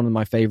 and that's one of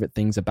my favorite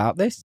things about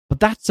this.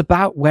 But that's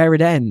about where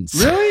it ends.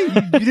 Really?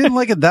 You didn't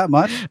like it that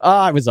much?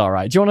 It was all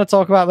right. Do you want to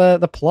talk about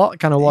the plot?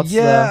 Kind of what's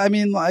I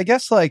mean, I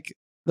guess like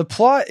the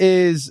plot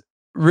is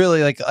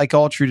really like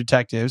all True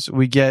Detectives.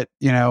 We get,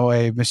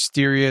 a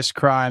mysterious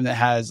crime that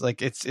has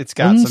like it's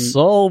got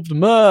unsolved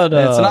murder.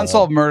 It's an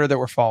unsolved murder that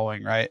we're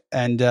following, right?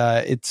 And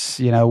it's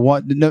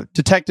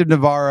Detective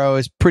Navarro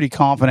is pretty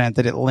confident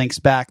that it links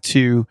back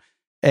to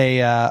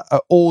a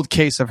old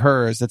case of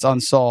hers that's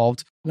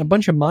unsolved, and a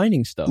bunch of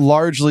mining stuff,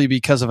 largely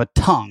because of a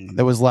tongue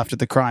that was left at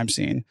the crime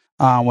scene,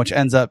 which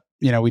ends up,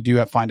 we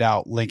do find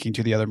out linking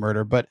to the other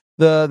murder. But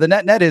the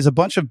net is a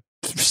bunch of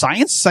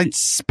space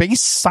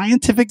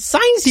scientific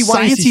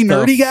sciencey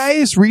nerdy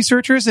guys,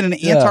 researchers in an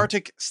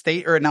Antarctic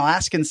state or an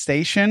Alaskan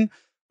station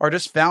are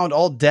just found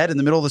all dead in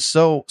the middle of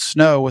the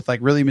snow with like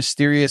really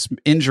mysterious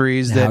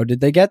injuries. How did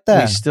they get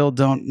there? We still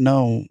don't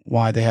know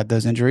why they had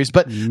those injuries,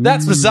 but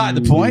that's beside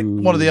the point.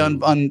 One of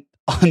the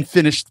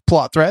unfinished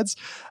plot threads.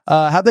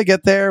 How'd they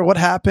get there? What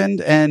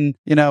happened? And,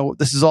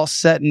 this is all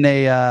set in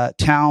a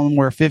town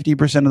where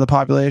 50% of the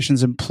population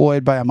is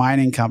employed by a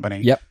mining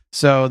company. Yep.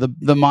 So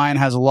the mine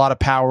has a lot of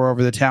power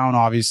over the town,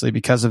 obviously,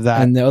 because of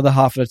that. And the other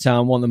half of the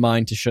town want the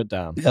mine to shut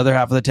down. The other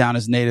half of the town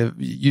is native.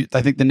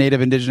 I think the native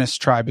indigenous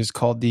tribe is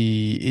called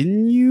the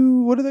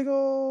Innu. What are they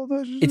called?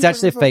 It's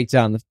actually a fake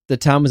town. The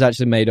town was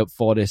actually made up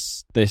for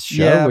this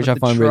show, which I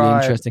find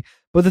really interesting.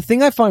 But the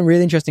thing I find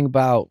really interesting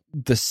about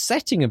the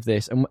setting of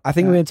this, and I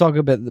think we're going to talk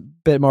a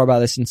bit more about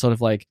this in sort of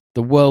like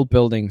the world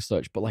building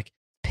such, but like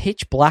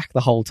pitch black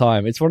the whole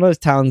time. It's one of those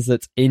towns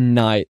that's in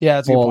night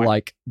for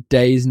like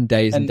days and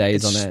days and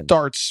days on end. It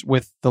starts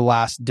with the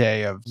last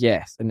day of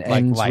and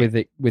ends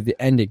with the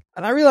ending.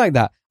 And I really like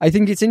that. I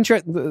think it's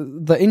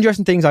interesting. The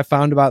interesting things I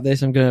found about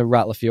this, I'm going to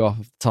rattle a few off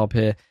the top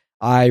here.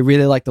 I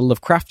really like the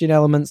Lovecraftian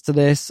elements to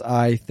this.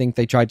 I think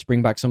they tried to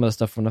bring back some of the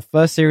stuff from the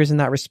first series in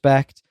that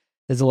respect.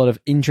 There's a lot of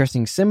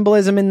interesting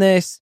symbolism in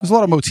this. There's a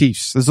lot of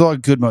motifs. There's a lot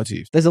of good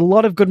motifs. There's a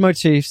lot of good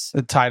motifs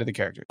that tie to the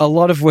character. A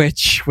lot of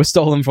which were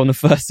stolen from the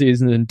first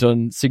season and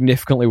done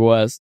significantly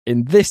worse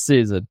in this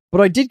season.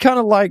 But I did kind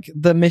of like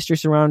the mystery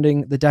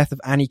surrounding the death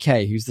of Annie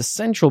Kay, who's the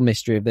central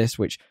mystery of this,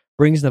 which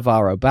brings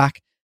Navarro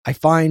back. I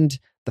find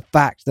the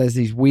fact there's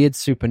these weird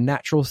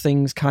supernatural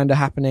things kind of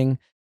happening.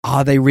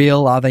 Are they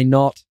real? Are they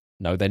not?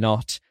 No, they're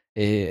not.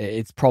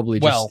 it's probably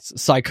just Well,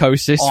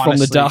 psychosis from the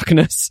honestly,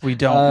 darkness. We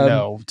don't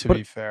know, to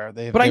be fair.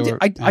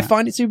 I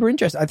find it super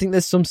interesting. I think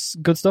there's some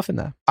good stuff in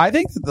there. I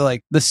think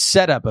that the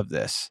setup of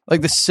this,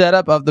 the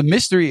setup of the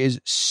mystery is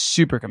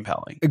super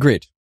compelling.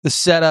 Agreed. The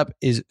setup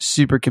is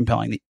super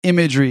compelling. The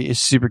imagery is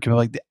super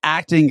compelling. The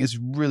acting is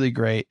really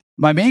great.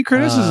 My main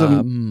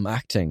criticism...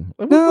 acting.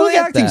 The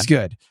acting's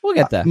good. We'll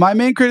get there. My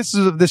main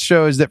criticism of this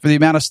show is that for the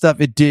amount of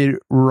stuff it did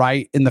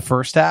right in the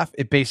first half,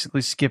 it basically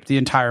skipped the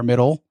entire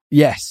middle.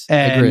 Yes,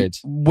 agreed.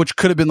 Which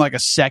could have been a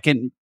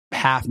second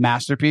half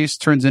masterpiece,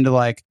 turns into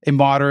a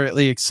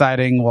moderately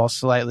exciting while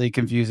slightly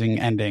confusing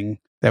ending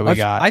that we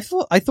got. I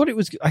thought it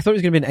was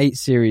going to be an 8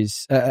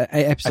 series, 8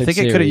 episode. I think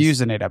it could have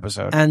used an 8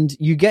 episode. And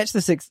you get to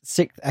the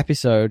sixth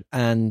episode,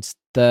 and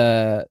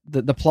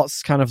the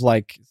plot's kind of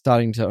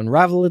starting to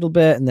unravel a little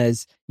bit. And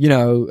there's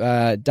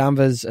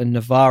Danvers and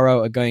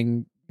Navarro are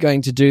going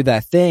to do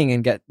their thing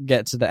and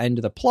get to the end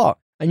of the plot.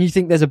 And you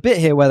think there's a bit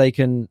here where they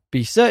can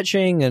be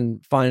searching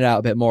and find out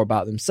a bit more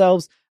about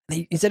themselves.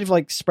 Instead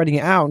of spreading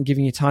it out and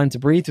giving you time to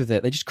breathe with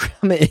it, they just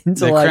cram it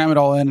into cram it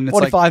all in, and it's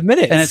 45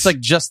 minutes, and it's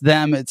just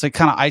them. It's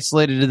kind of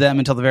isolated to them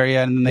until the very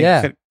end, and they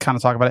could kind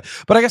of talk about it.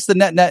 But I guess the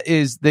net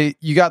is they're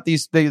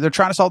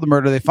trying to solve the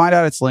murder. They find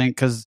out it's linked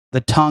because the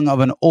tongue of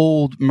an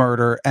old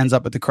murder ends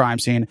up at the crime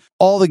scene.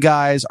 All the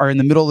guys are in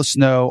the middle of the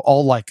snow,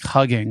 all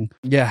hugging.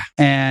 Yeah,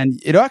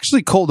 and it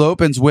actually cold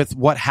opens with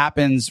what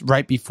happens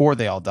right before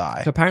they all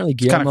die. So apparently,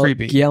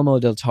 Guillermo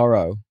del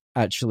Toro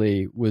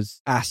actually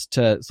was asked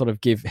to sort of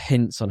give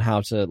hints on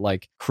how to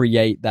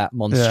create that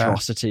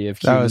monstrosity of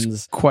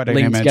humans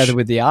linked together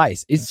with the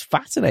ice. It's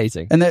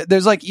fascinating. And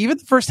there's even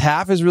the first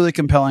half is really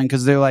compelling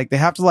because they're they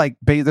have to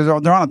they're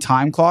on a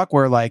time clock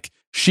where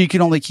she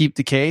can only keep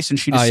the case and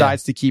she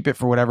decides to keep it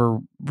for whatever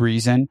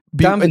reason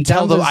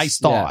until the ice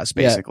thaws,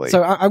 basically.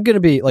 So I'm going to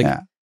be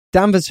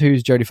Danvers,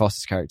 who's Jodie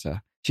Foster's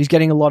character. She's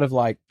getting a lot of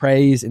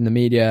praise in the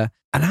media,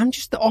 and I'm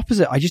just the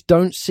opposite. I just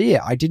don't see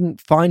it. I didn't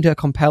find her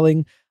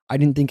compelling. I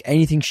didn't think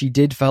anything she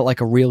did felt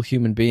like a real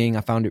human being.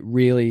 I found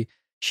it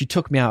she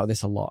took me out of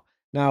this a lot.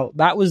 Now,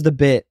 that was the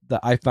bit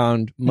that I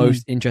found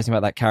most interesting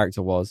about that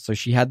character was, so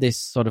she had this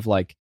sort of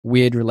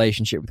weird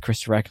relationship with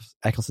Christopher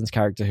Eccleston's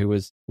character, who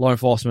was law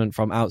enforcement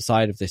from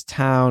outside of this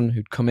town,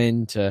 who'd come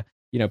in to,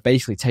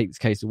 basically take this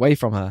case away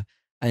from her.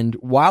 And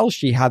while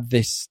she had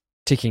this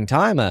ticking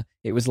timer,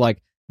 it was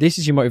this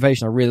is your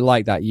motivation. I really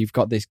like that. You've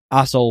got this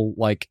asshole,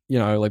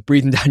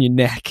 breathing down your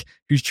neck,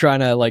 who's trying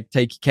to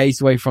take your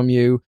case away from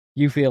you.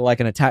 You feel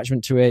an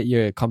attachment to it.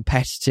 You're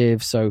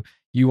competitive, so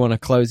you want to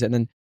close it. And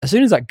then as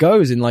soon as that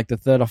goes in the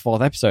 3rd or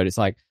 4th episode, it's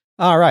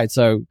all right,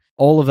 so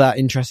all of that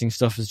interesting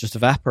stuff has just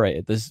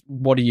evaporated.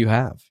 What do you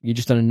have? You're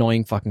just an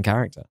annoying fucking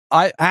character.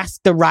 I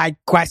asked the right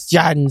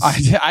questions.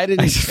 I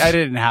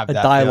didn't have that. The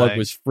dialogue feeling.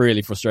 Was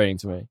really frustrating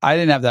to me. I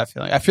didn't have that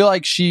feeling. I feel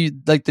like she,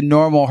 the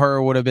normal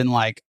her would have been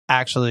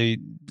actually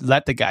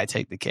let the guy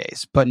take the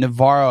case. But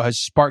Navarro has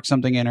sparked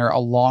something in her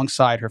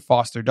alongside her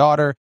foster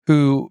daughter,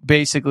 who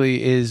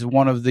basically is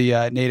one of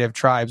the native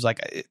tribes.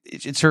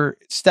 It's her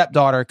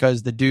stepdaughter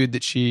because the dude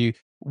that she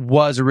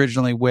was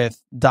originally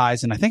with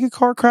dies in, I think, a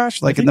car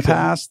crash in the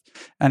past.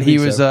 And he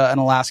was an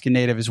Alaskan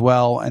native as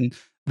well. And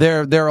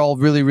they're all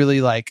really,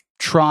 really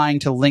trying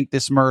to link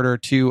this murder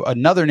to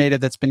another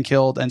native that's been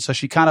killed. And so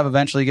she kind of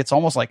eventually gets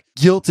almost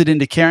guilted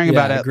into caring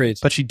about it. Agreed.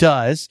 But she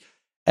does.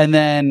 And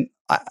then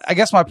I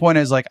guess my point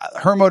is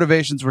her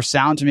motivations were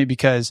sound to me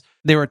because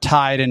they were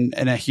tied in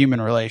a human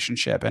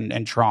relationship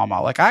and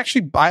trauma.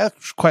 I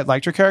quite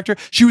liked her character.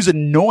 She was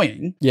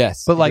annoying.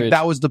 Yes. But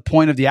that was the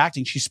point of the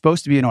acting. She's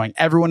supposed to be annoying.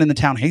 Everyone in the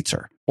town hates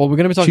her. Well, we're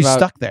going to be talking She's about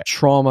stuck there.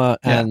 Trauma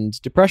and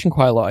depression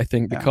quite a lot, I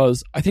think,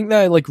 because I think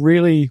they're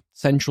really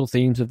central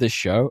themes of this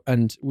show.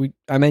 And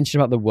I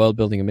mentioned about the world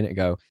building a minute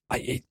ago.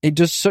 It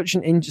does such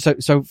an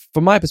so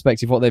from my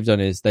perspective, what they've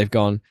done is they've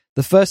gone,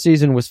 the first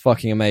season was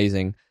fucking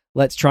amazing.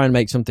 Let's try and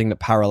make something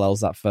that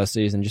parallels that first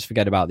season. Just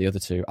forget about the other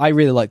two. I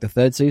really like the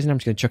third season. I'm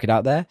just going to chuck it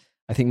out there.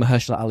 I think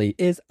Mahershala Ali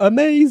is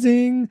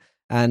amazing.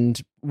 And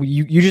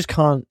you just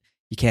can't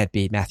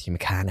beat Matthew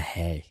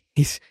McConaughey.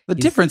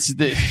 Difference is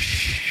that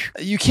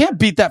you can't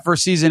beat that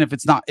first season if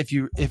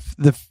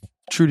the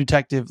True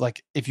Detective,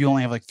 if you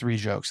only have 3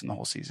 jokes in the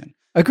whole season.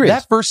 Agreed.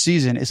 That first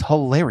season is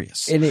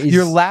hilarious.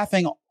 You're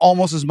laughing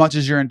almost as much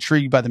as you're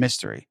intrigued by the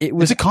mystery.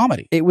 It's a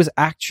comedy. It was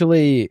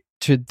actually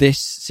to this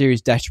series'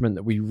 detriment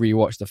that we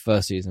rewatched the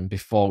first season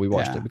before we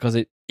watched it, because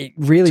it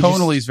really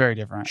tonally is very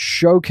different.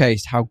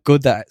 Showcased how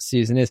good that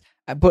season is.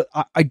 But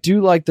I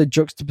do like the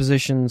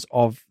juxtapositions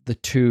of the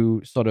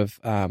two sort of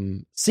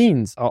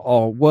scenes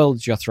or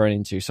worlds you're thrown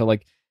into. So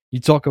you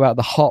talk about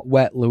the hot,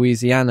 wet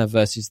Louisiana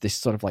versus this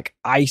sort of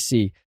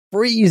icy,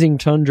 freezing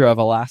tundra of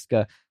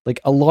Alaska.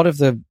 A lot of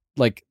the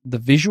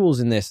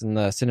visuals in this and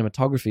the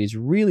cinematography is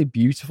really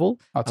beautiful.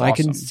 That's and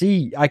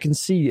awesome. I can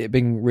see it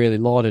being really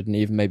lauded and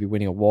even maybe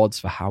winning awards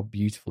for how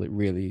beautiful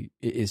it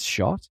is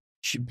shot.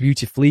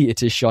 Beautifully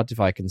it is shot, if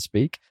I can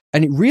speak.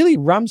 And it really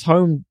rams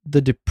home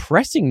the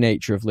depressing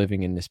nature of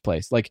living in this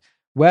place.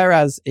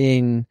 Whereas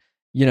in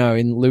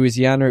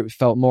Louisiana, it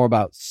felt more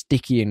about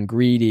sticky and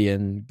greedy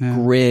and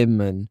grim,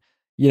 and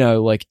you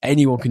know, like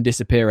anyone can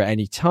disappear at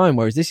any time.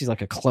 Whereas this is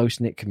like a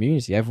close-knit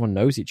community. Everyone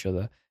knows each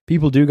other.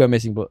 People do go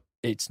missing, but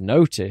it's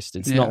noticed.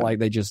 It's not like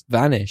they just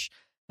vanish.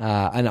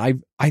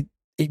 And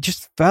it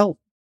just felt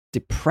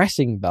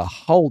depressing the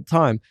whole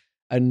time.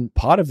 And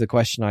part of the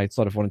question I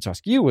sort of wanted to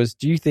ask you was,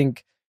 do you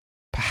think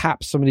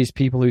perhaps some of these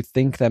people who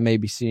think they're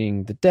maybe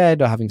seeing the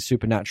dead or having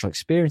supernatural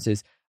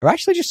experiences are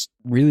actually just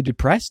really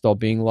depressed, or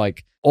being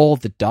like, all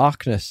the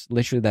darkness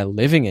literally they're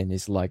living in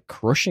is like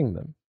crushing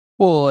them?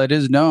 Well, it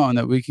is known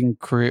that we can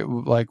create,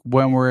 like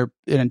when we're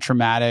in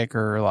traumatic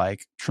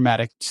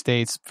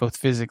states, both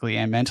physically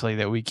and mentally,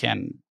 that we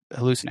can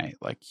hallucinate.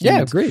 Like humans.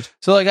 Yeah, agreed.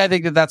 So like I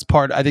think that's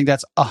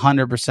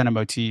 100% a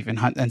motif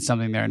and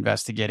something they're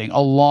investigating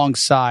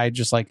alongside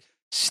just like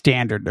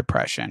standard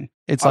depression.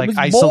 It's like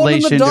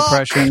isolation,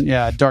 depression,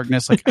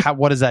 darkness. Like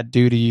what does that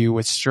do to you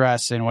with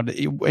stress and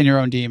and your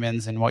own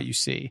demons and what you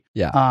see?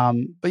 Yeah.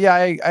 But yeah,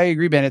 I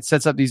agree, man. It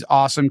sets up these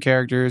awesome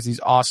characters, these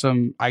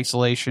awesome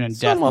isolation and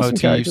death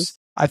motifs. Characters.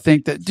 I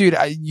think that, dude,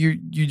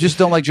 you just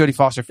don't like Jodie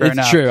Foster. Fair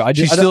enough. It's true.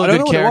 She's still a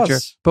good character.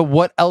 But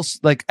what else?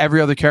 Like every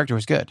other character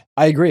was good.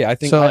 I agree. I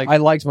think so, I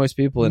liked most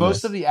people in this.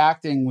 Most of the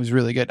acting was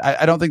really good.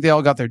 I don't think they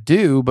all got their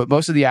due, but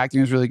most of the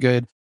acting was really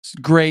good.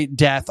 Great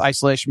death,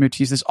 isolation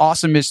motifs, this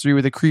awesome mystery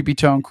with a creepy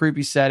tone,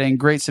 creepy setting,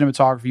 great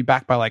cinematography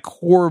backed by like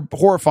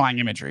horrifying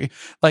imagery.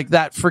 Like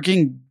that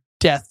freaking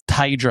death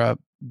Hydra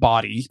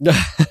body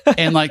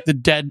and like the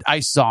dead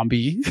ice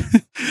zombie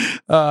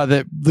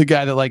that the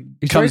guy that like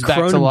comes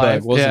back to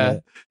life.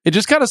 It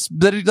just kind of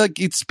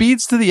it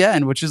speeds to the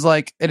end, which is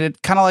like it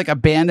kind of like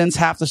abandons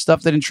half the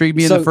stuff that intrigued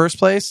me in the first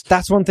place.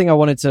 That's one thing I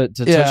wanted to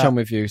touch on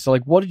with you. So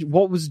like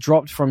what was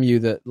dropped from you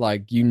that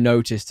like you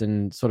noticed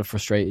and sort of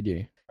frustrated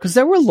you? Because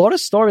there were a lot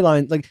of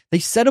storylines, like they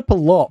set up a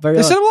lot.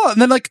 Set up a lot,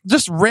 and then like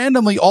just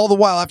randomly all the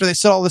while after they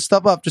set all this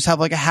stuff up, just have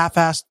like a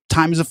half-assed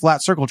time is a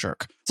flat circle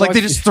jerk. It's like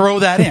they just throw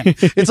that in.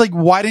 It's like,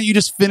 why didn't you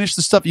just finish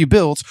the stuff you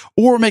built,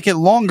 or make it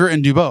longer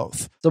and do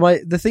both? So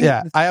I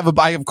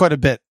have quite a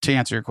bit to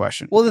answer your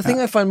question. Well, the thing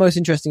I find most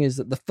interesting is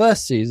that the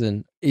first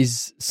season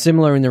is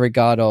similar in the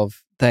regard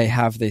of they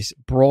have this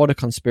broader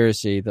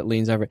conspiracy that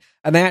leans over it,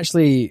 and they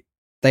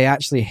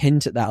actually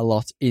hint at that a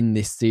lot in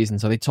this season.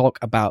 So they talk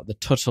about the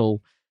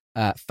Tuttle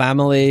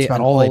family. That's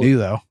about all they do,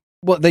 though.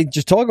 Well, they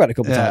just talk about it a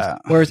couple of times.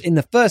 Whereas in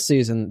the first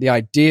season, the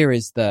idea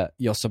is that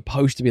you're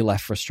supposed to be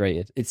left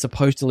frustrated. It's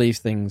supposed to leave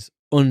things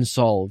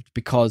unsolved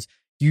because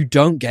you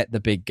don't get the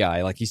big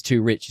guy. Like, he's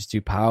too rich, he's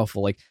too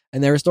powerful. Like,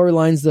 and there are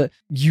storylines that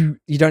you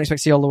don't expect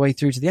to see all the way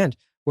through to the end.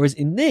 Whereas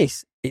in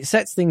this, it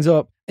sets things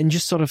up and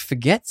just sort of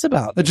forgets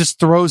about them. It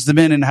just throws them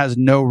in and has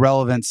no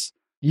relevance.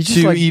 You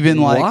just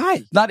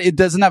why? It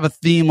doesn't have a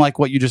theme like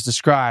what you just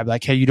described.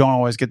 Like, hey, you don't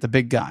always get the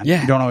big gun.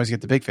 Yeah. You don't always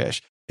get the big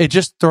fish. It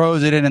just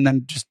throws it in and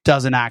then just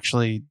doesn't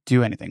actually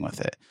do anything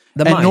with it.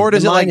 Nor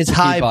does it like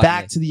tie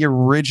back to the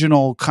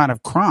original kind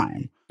of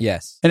crime.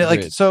 Yes.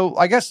 And so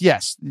I guess,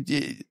 yes,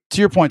 to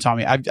your point,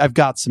 Tommy, I've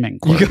got some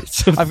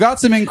inquiries. I've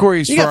got some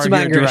inquiries for our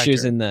anger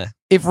issues in there.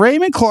 If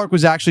Raymond Clark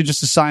was actually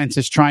just a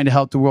scientist trying to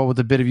help the world with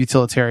a bit of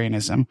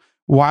utilitarianism,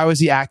 why was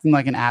he acting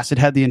like an acid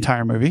head the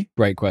entire movie?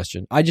 Great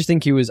question. I just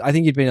think I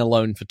think he'd been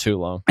alone for too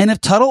long. And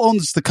if Tuttle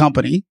owns the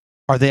company,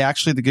 are they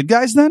actually the good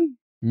guys then?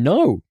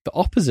 No, the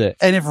opposite.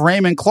 And if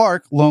Raymond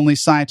Clark, lonely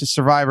scientist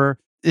survivor,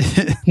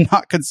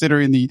 not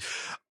considering the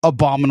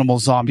abominable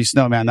zombie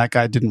snowman, that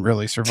guy didn't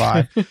really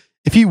survive.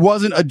 If he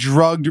wasn't a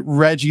drugged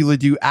Reggie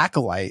Ledoux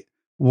acolyte,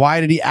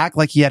 why did he act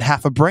like he had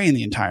half a brain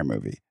the entire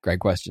movie? Great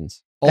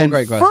questions. Great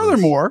questions.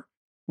 Furthermore,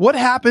 what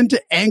happened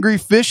to angry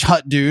fish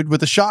hut dude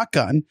with a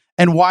shotgun,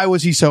 and why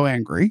was he so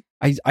angry?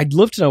 I'd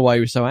love to know why he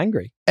was so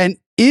angry. And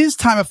is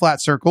time a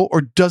flat circle,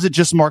 or does it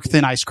just mark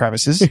thin ice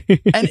crevices?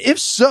 And if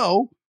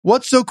so,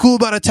 what's so cool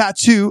about a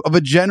tattoo of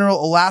a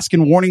general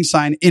Alaskan warning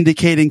sign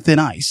indicating thin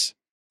ice?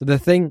 The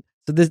thing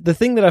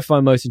that I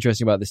find most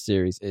interesting about this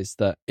series is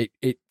that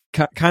it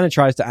kind of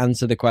tries to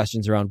answer the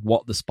questions around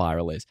what the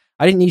spiral is.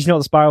 I didn't need to know what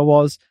the spiral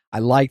was. I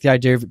like the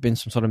idea of it being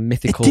some sort of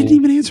mythical. It didn't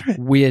even answer it.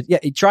 Weird. Yeah,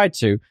 it tried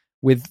to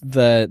with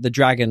the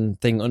dragon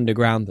thing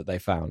underground that they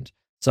found.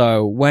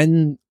 So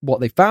what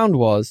they found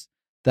was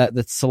that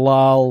the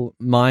Tsalal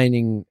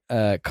mining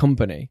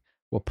company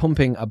were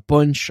pumping a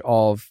bunch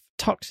of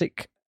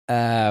toxic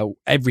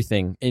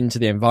everything into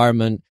the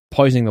environment,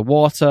 poisoning the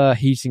water,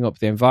 heating up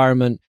the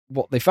environment.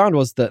 What they found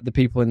was that the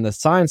people in the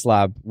science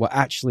lab were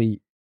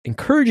actually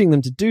encouraging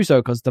them to do so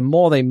because the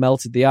more they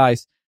melted the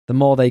ice, the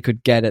more they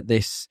could get at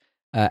this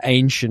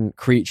ancient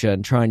creature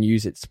and try and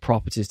use its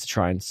properties to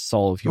try and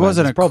solve humanity's problems.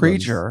 It wasn't a problems.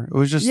 creature. It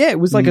was just... Yeah, it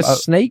was like a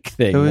snake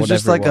thing. It was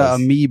just like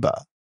an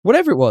amoeba.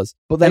 Whatever it was.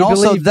 But they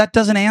also, that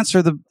doesn't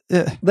answer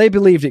the... They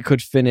believed it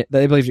could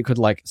They believed it could,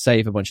 like,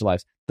 save a bunch of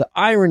lives. The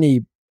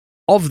irony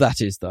of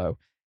that is, though,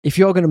 if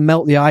you're going to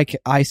melt the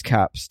ice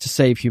caps to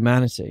save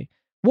humanity,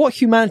 what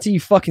humanity are you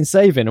fucking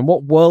saving, and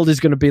what world is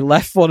going to be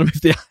left for them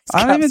if the ice caps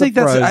I don't even think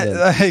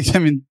that's... I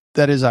mean,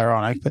 that is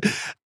ironic. But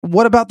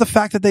what about the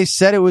fact that they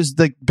said it was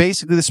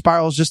basically the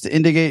spiral is just to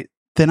indicate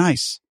thin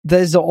ice?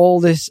 There's all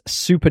this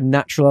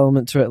supernatural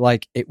element to it,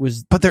 like it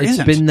was. But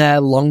it's been there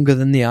longer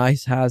than the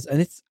ice has,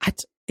 and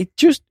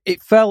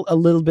it felt a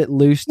little bit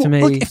loose to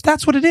me. Look, if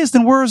that's what it is,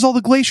 then where is all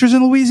the glaciers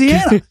in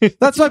Louisiana?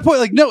 That's my point.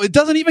 Like, no, it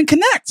doesn't even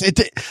connect.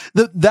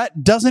 That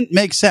doesn't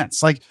make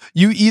sense. Like,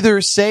 you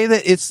either say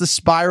that it's the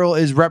spiral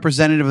is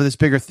representative of this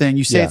bigger thing.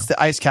 You say it's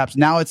the ice caps.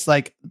 Now it's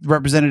like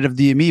representative of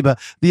the amoeba.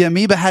 The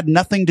amoeba had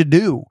nothing to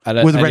do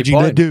with Reggie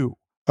Ledoux.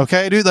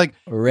 Okay, dude, like,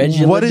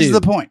 what is the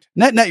point?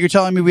 Net, you're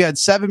telling me we had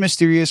 7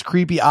 mysterious,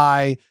 creepy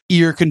eye,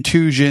 ear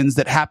contusions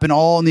that happen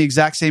all in the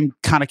exact same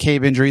kind of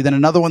cave injury, then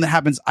another one that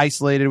happens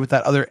isolated with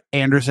that other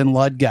Anderson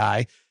Ludd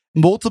guy,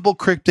 multiple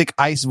cryptic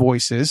ice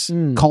voices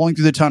calling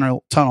through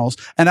the tunnels,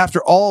 and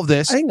after all of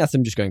this... I think that's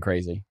them just going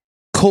crazy.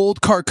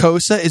 Cold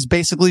Carcosa is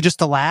basically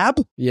just a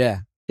lab? Yeah.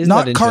 Isn't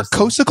not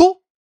Carcosical?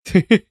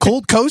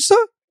 Cold Cosa?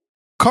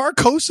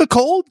 Carcosa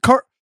cold?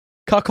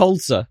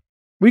 Carcolsa.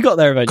 We got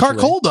there eventually.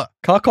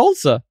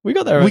 Carcolsa. We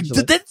got there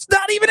eventually. That's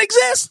not even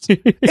exist.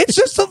 It's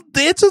just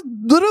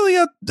literally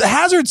a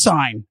hazard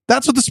sign.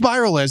 That's what the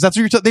spiral is. That's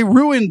what they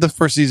ruined the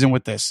first season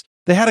with this.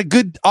 They had a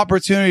good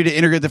opportunity to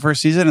integrate the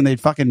first season and they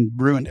fucking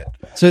ruined it.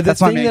 So the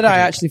thing that I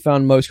actually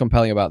found most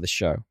compelling about this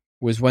show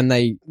was when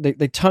they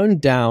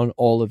toned down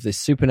all of this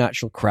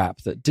supernatural crap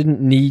that didn't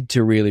need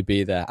to really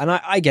be there. And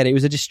I get it. It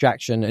was a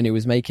distraction and it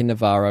was making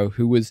Navarro,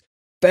 who was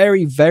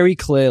very, very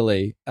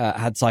clearly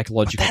had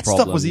psychological problems.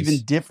 That stuff was even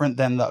different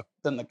than the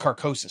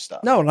Carcosa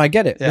stuff. No, and I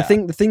get it. Yeah.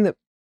 The thing that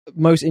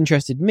most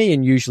interested me,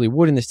 and usually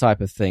would in this type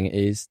of thing,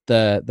 is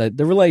the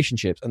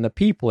relationships and the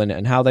people in it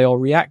and how they all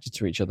reacted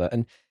to each other.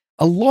 And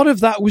a lot of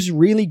that was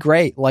really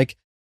great. Like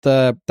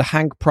the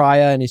Hank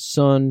Pryor and his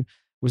son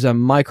was a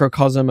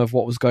microcosm of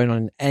what was going on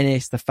in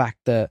Ennis. The fact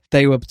that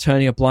they were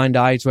turning a blind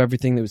eye to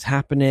everything that was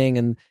happening,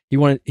 and he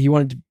wanted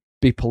to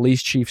be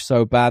police chief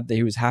so bad that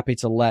he was happy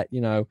to let,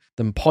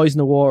 them poison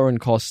the water and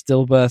cause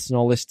stillbirths and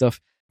all this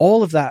stuff.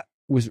 All of that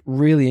was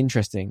really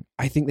interesting.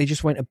 I think they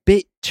just went a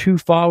bit too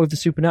far with the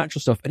supernatural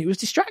stuff, and it was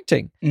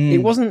distracting.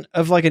 It wasn't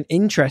of like an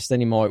interest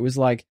anymore. It was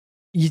like,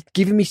 you're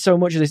giving me so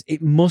much of this,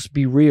 it must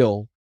be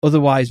real.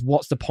 Otherwise,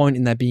 what's the point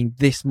in there being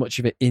this much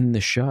of it in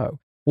the show?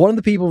 One of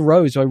the people,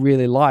 Rose, who I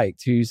really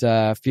liked, who's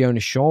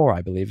Fiona Shaw,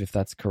 I believe, if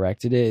that's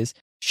correct, it is.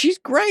 She's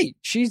great.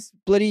 She's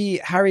bloody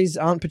Harry's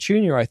Aunt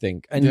Petunia, I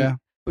think. And yeah.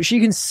 But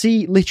she can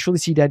literally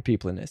see dead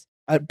people in this.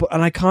 And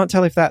I can't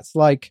tell if that's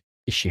like,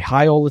 is she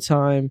high all the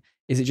time?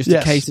 Is it just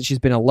a case that she's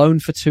been alone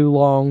for too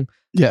long?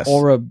 Yes.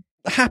 Or a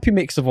happy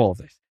mix of all of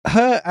this?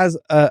 Her as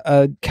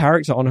a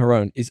character on her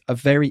own is a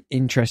very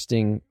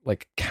interesting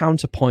like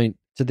counterpoint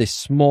to this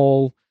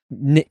small,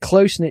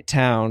 close-knit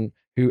town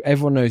who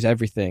everyone knows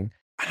everything.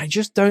 And I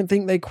just don't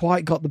think they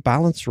quite got the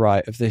balance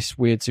right of this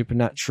weird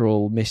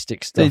supernatural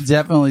mystic stuff. They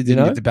definitely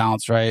didn't get the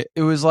balance right.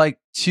 It was like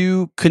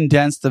too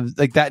condensed.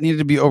 That needed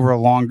to be over a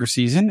longer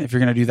season if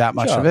you're going to do that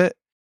much of it.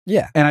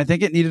 Yeah. And I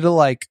think it needed to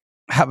like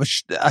have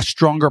a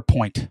stronger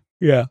point.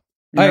 Yeah.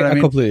 You know I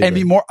completely agree. And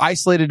be more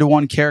isolated to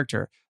one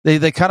character.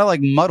 They kind of like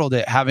muddled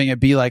it, having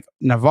it be like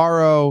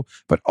Navarro,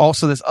 but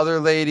also this other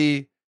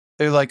lady.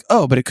 They're like,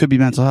 oh, but it could be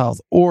mental health.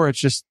 Or it's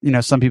just,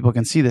 some people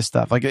can see this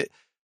stuff. Like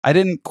I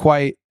didn't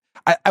quite...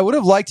 I would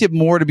have liked it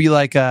more to be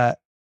like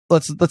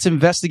let's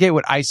investigate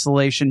what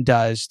isolation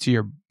does to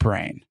your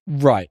brain.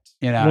 Right.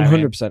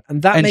 100%.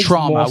 And that makes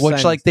trauma, more which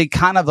sense. like they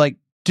kind of like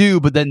do,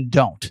 but then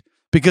don't.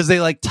 Because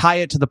they like tie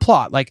it to the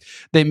plot. Like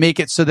they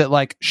make it so that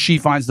like she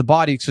finds the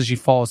body so she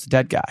follows the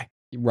dead guy.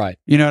 Right.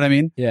 You know what I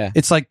mean? Yeah.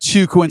 It's like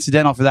too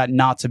coincidental for that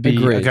not to be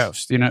a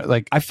ghost.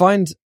 Like I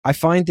find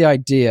the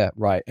idea,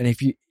 right, and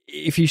if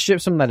you strip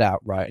some of that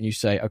out, right, and you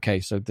say, okay,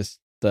 so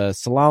the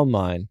Salal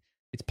mine,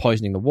 it's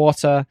poisoning the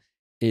water.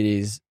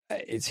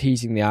 It's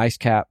heating the ice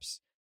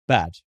caps.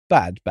 Bad.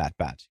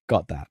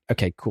 Got that.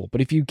 Okay, cool. But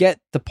if you get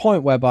the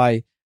point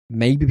whereby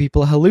maybe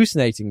people are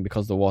hallucinating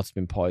because the water's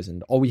been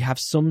poisoned, or we have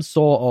some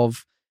sort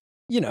of,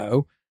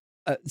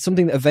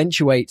 something that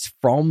eventuates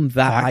from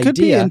that idea. Could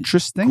be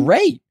interesting.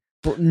 Great.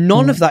 But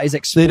none of that is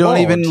explored. They don't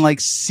even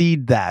like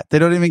seed that. They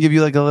don't even give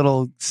you like a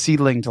little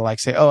seedling to like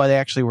say, oh, they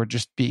actually were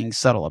just being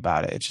subtle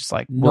about it. It's just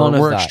like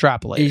we're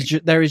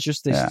extrapolating. There is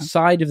just this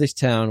side of this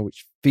town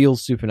which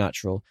feels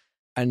supernatural.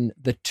 And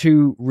the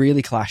two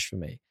really clash for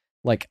me.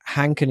 Like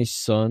Hank and his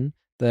son,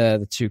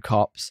 the two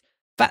cops.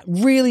 That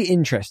really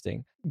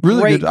interesting.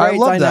 Really good. I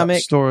love dynamic.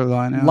 That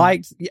storyline. Yeah.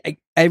 Liked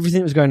everything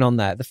that was going on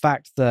there. The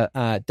fact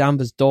that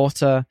Danvers'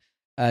 daughter,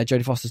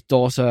 Jodie Foster's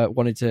daughter,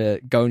 wanted to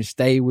go and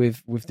stay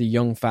with the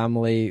young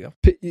family.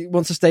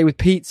 Wants to stay with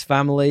Pete's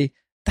family.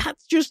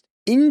 That's just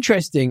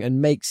interesting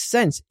and makes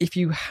sense. If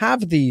you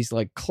have these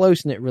like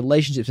close-knit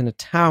relationships in a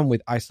town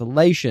with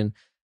isolation,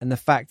 and the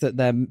fact that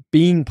they're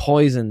being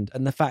poisoned,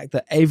 and the fact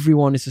that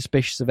everyone is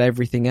suspicious of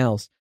everything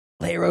else,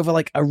 layer over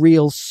like a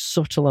real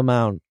subtle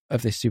amount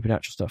of this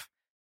supernatural stuff.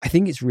 I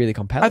think it's really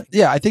compelling.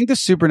 I think the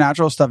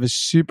supernatural stuff is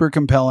super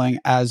compelling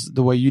as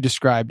the way you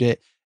described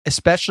it,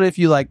 especially if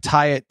you like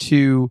tie it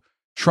to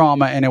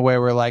trauma in a way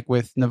where like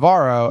with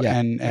Navarro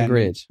and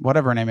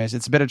whatever her name is,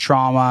 it's a bit of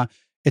trauma.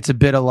 It's a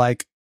bit of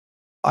like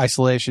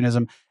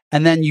isolationism.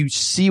 And then you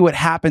see what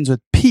happens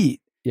with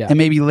Pete. Yeah. And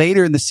maybe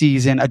later in the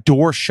season, a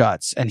door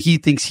shuts and he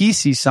thinks he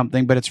sees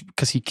something, but it's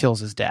because he kills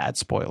his dad.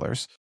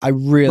 Spoilers. I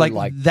really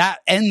like that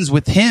ends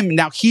with him.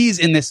 Now he's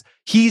in this,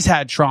 he's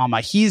had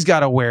trauma. He's got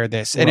to wear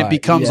this. And it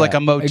becomes like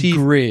a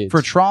motif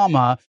for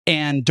trauma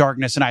and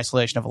darkness and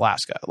isolation of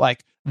Alaska.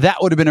 Like that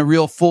would have been a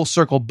real full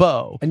circle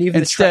bow. And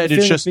even instead,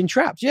 it's just been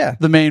trapped. Yeah.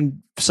 The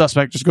main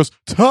suspect just goes,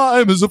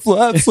 time is a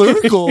flat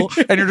circle.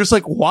 And you're just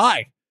like,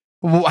 why?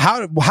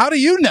 How do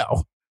you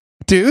know?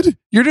 Dude,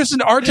 you're just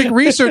an Arctic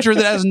researcher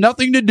that has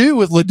nothing to do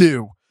with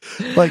Ledoux.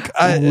 Like,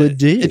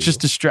 it's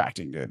just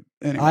distracting, dude.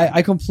 Anyway.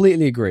 I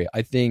completely agree.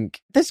 I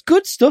think there's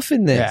good stuff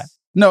in this. Yeah.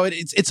 No,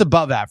 it's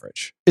above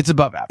average. It's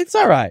above average. It's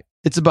all right.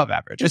 It's above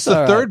average. It's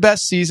the third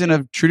best season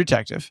of True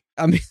Detective.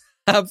 I mean,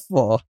 out of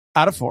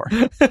 4.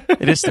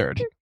 It is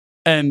third.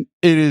 And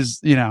it is,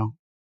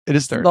 it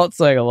is third. Not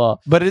saying a lot.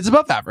 But it's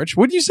above average.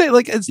 Would you say,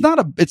 like, it's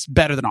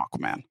better than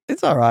Aquaman?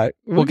 It's all right.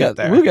 We'll get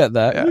there. We'll get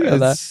there. Yeah, we'll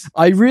get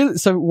there.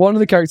 So one of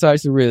the characters I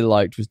actually really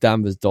liked was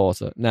Danvers'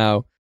 daughter.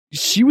 Now,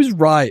 she was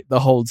right the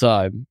whole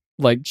time.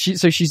 Like,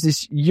 she's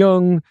this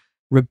young,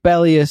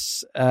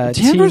 rebellious Danvers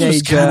teenager.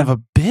 Was kind of a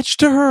bitch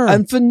to her.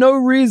 And for no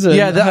reason.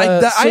 Yeah,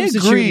 I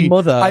agree.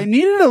 Mother, I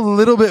needed a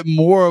little bit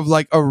more of,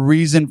 like, a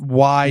reason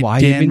why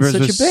Danvers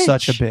was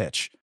such a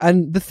bitch.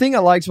 And the thing I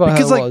liked about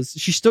her was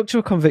she stuck to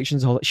her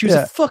convictions. She was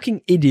a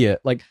fucking idiot.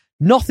 Like,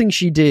 nothing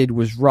she did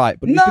was right,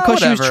 but because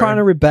she was trying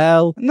to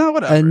rebel. No,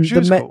 whatever. And she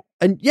was cool.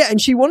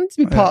 And she wanted to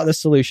be part of the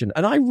solution.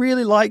 And I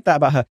really liked that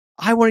about her.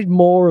 I wanted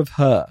more of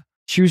her.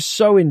 She was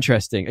so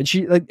interesting. And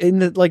she, like, in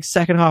the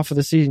second half of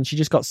the season, she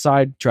just got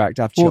sidetracked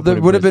after. Well, there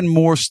would have been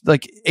more,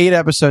 like 8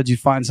 episodes. You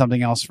find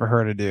something else for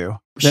her to do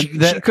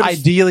that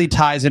ideally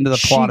ties into the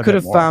plot. She could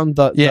have found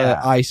the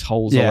ice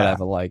holes or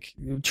whatever. Like,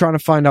 trying to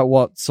find out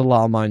what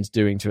Solar Mine's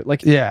doing to it.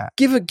 Like,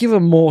 give her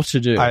more to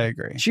do. I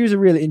agree. She was a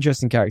really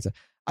interesting character.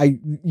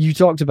 You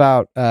talked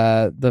about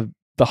the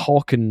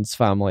Hawkins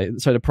family,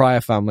 so the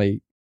Pryor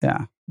family.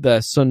 Yeah,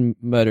 the son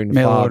murdering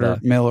the father.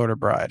 Mail order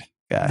bride.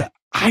 Yeah.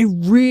 I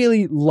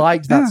really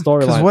liked that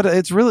storyline.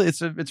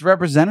 Because it's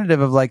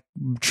representative of, like,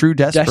 true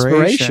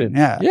desperation.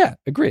 Yeah,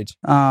 agreed.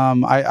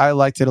 I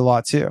liked it a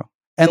lot too,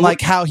 and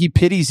like how he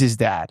pities his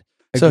dad,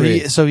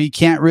 agreed. so he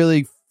can't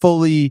really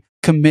fully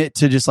commit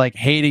to just, like,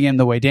 hating him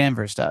the way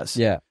Danvers does.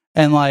 Yeah,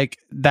 and, like,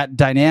 that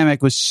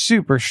dynamic was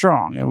super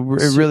strong. It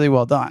really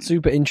well done.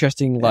 Super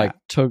interesting, like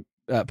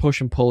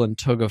push and pull and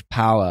tug of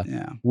power.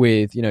 Yeah.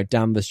 With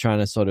Danvers trying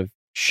to sort of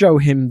show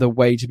him the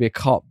way to be a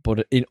cop,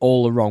 but in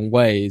all the wrong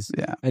ways.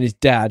 Yeah. And his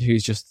dad,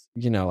 who's just,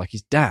 like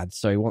his dad.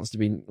 So he wants to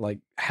be, like,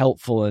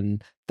 helpful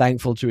and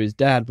thankful to his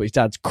dad, but his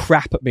dad's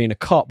crap at being a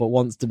cop, but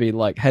wants to be,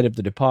 like, head of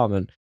the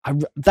department.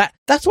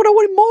 That's what I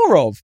wanted more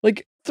of.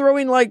 Like,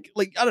 throwing, like,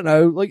 I don't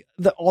know, like,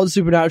 the odd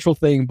supernatural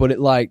thing, but it,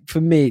 like, for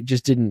me, it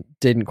just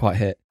didn't quite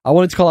hit. I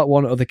wanted to call out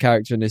one other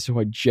character in this who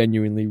I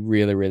genuinely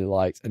really, really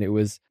liked, and it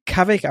was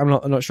Kavik. I'm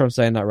not sure I'm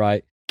saying that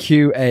right.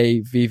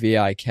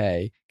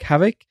 Qavvik.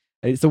 Kavik?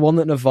 And it's the one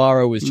that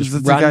Navarro was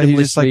just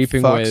randomly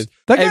sleeping with.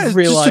 That guy is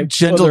just a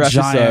gentle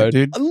giant,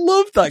 dude. I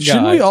love that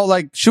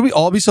guy. Should we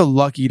all be so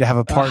lucky to have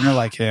a partner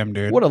like him,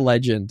 dude? What a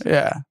legend.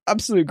 Yeah.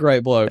 Absolute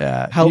great bloke.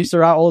 Yeah. Helps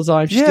her out all the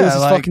time. She steals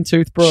his fucking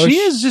toothbrush. She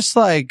is just,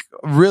 like,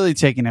 really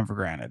taking him for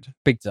granted.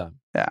 Big time.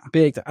 Yeah.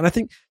 Big time. And I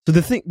think, so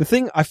the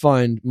thing I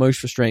find most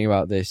frustrating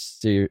about this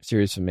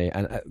series for me,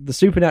 and the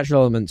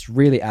supernatural elements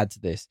really add to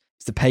this,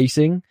 is the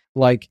pacing.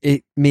 Like,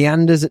 it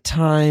meanders at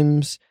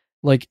times.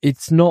 Like,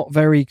 it's not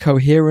very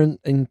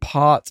coherent in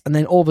parts, and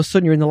then all of a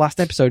sudden you're in the last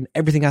episode and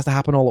everything has to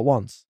happen all at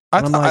once.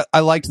 I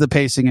liked the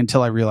pacing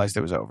until I realized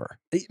it was over.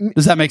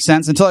 Does that make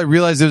sense? Until I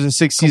realized there was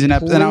a 6-season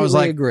episode, and I was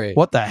like,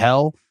 what the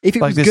hell? If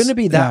it was going to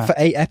be that for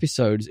 8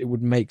 episodes, it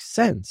would make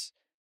sense.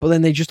 But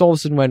then they just all of a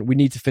sudden went, we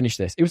need to finish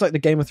this. It was like the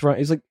Game of Thrones.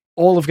 It was like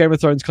all of Game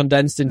of Thrones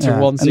condensed into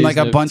one season. And,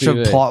 like, a bunch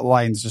of plot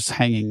lines just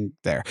hanging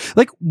there.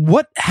 Like,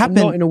 what happened?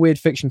 Not in a weird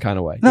fiction kind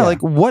of way. No,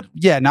 like, what?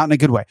 Yeah, not in a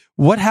good way.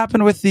 What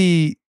happened with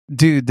the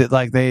dude that,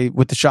 like,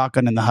 with the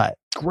shotgun in the hut?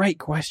 Great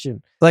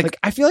question. Like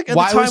I feel like at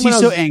why the time was he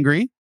so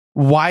angry?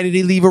 Why did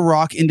he leave a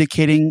rock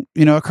indicating,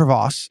 a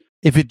crevasse?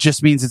 If it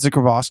just means it's a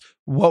crevasse,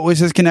 what was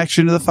his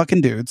connection to the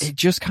fucking dudes? It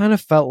just kind of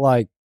felt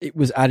like it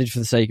was added for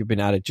the sake of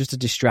being added, just a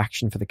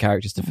distraction for the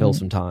characters to fill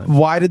some time.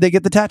 Why did they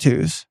get the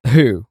tattoos?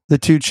 Who? The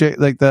two chick,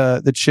 like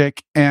the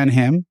chick and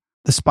him,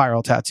 the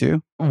spiral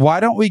tattoo.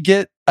 Why don't we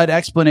get an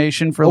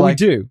explanation for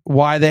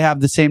why they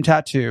have the same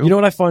tattoo? You know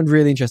what I find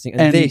really interesting?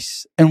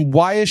 And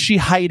why is she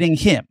hiding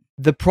him?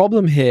 The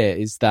problem here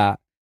is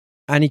that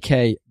Annie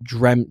K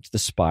dreamt the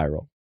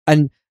spiral.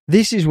 And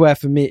this is where,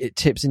 for me, it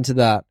tips into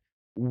that,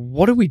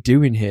 what are we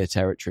doing here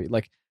territory?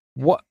 Like,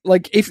 what,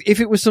 like, if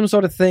it was some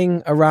sort of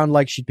thing around,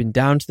 like, she'd been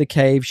down to the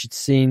cave, she'd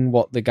seen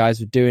what the guys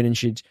were doing, and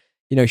she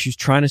was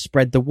trying to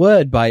spread the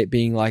word by it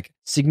being, like,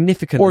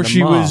 significant. Or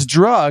she was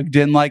drugged,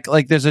 and like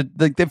there's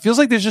it feels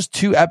like there's just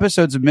 2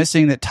 episodes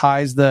missing that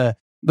ties the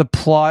the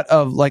plot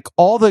of like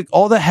all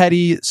the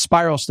heady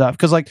spiral stuff,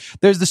 because like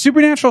there's the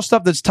supernatural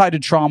stuff that's tied to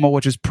trauma,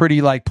 which is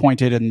pretty like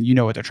pointed and you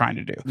know what they're trying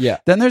to do. Yeah.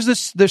 Then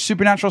there's there's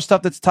supernatural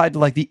stuff that's tied to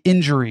like the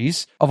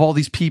injuries of all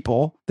these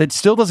people that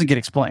still doesn't get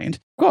explained.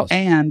 Of course.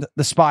 And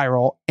the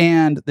spiral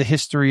and the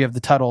history of the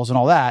Tuttles and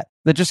all that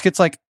just gets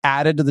like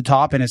added to the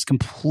top and is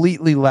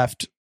completely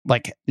left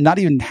like not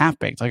even half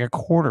baked, like a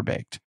quarter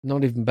baked.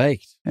 Not even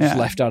baked. Yeah. Just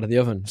left out of the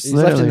oven. It's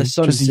Literally, left in the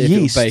sun to just see if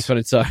it'll yeast. bake on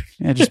its own.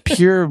 Yeah, just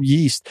pure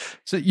yeast.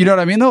 So you know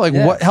what I mean though? Like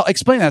Yeah. what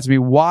explain that to me.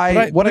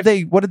 Why what did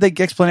they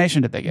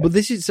explanation did they get? But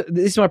this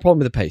is my problem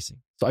with the pacing.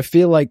 So I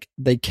feel like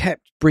they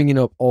kept bringing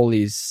up all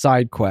these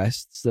side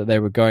quests that they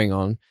were going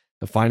on.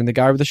 They're finding the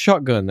guy with the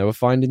shotgun. They were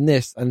finding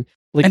this. And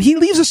like, and he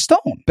leaves a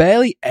stone.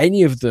 barely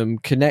any of them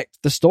connect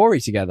the story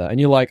together. And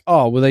you're like,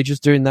 oh, were they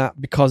just doing that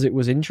because it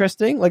was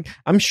interesting? Like,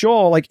 I'm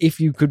sure, like,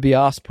 if you could be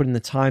asked putting the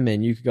time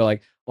in, you could go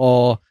like,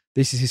 oh,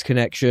 this is his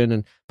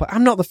connection. But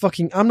I'm not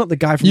the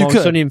guy from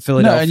Always Sunny in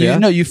Philadelphia.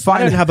 You I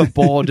find don't have a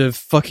board of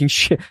fucking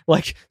shit,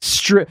 like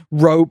strip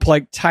rope,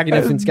 like tagging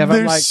everything together. I'm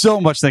There's like,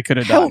 so much they could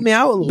have done. help me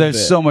out a little bit.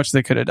 There's so much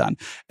they could have done,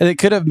 and it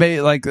could have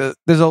made like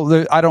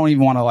I don't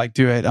even want to like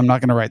do it. I'm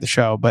not going to write the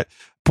show, but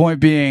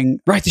point being,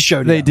 Write the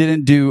show. they now.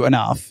 didn't do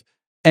enough,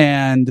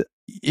 and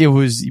it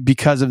was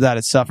because of that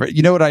it suffered.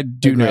 You know what I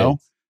do Agreed. know?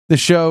 The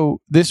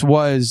show, this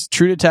was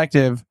True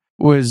Detective,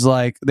 was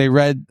like they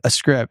read a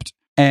script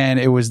and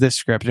it was this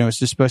script and it was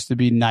just supposed to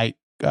be Night.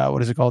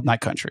 What is it called? Night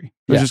Country.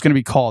 It was Yeah. just going to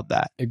be called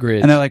that. Agreed.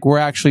 And they're like, we're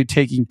actually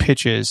taking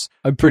pitches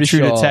I'm for pretty True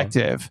sure.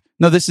 Detective.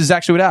 No, this is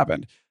actually what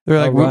happened. They're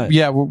like, Oh,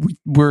 right.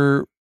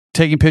 we're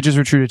taking pitches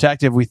for True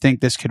Detective. We think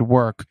this could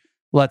work.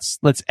 Let's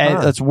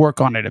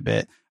work on it a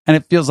bit. And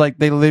it feels like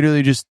they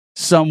literally just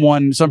some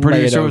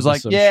producer over was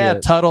like, some yeah,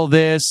 shit. Tuttle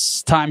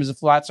this, time is a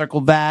flat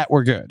circle that,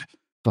 we're good.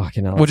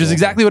 Fucking hell. Which that's is awful.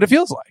 exactly what it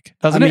feels like,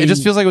 doesn't I it? It mean-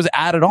 just feels like it was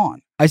added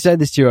on. I said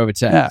this to you over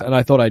text, Yeah. and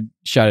I thought I'd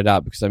shout it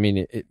out because I mean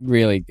it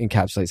really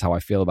encapsulates how I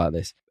feel about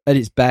this. At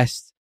its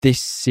best, this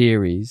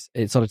series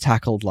it sort of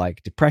tackled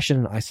like depression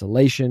and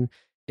isolation.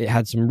 It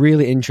had some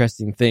really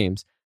interesting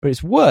themes, but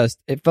its worst,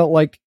 it felt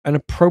like an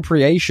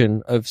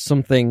appropriation of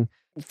something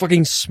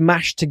fucking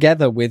smashed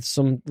together with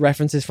some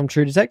references from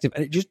True Detective,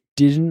 and it just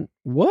didn't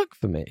work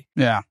for me.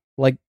 Yeah.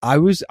 Like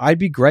I'd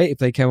be great if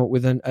they came up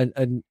with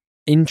an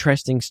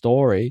interesting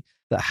story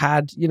that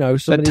had, you know,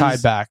 some That of tied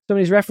these, back. some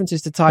of these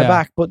references to tie Yeah.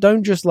 back, but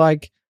don't just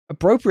like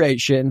appropriate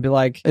shit and be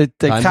like, They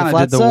Time's a kind of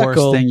flat did the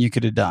circle. worst thing you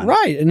could have done.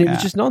 right. And it Yeah.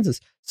 was just nonsense.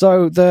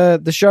 So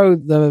the show,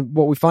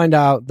 what we find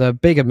out, the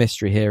bigger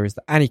mystery here is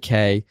that Annie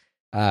Kay,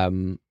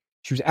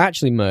 she was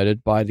actually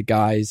murdered by the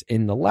guys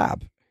in the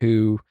lab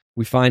who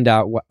we find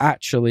out were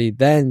actually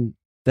then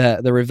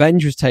the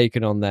revenge was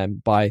taken on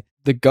them by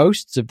the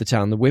ghosts of the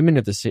town, the women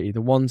of the city,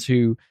 the ones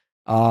who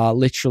are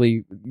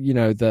literally, you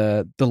know,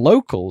 the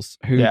locals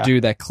who Yeah.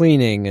 do their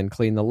cleaning and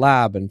clean the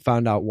lab, and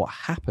found out what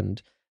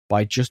happened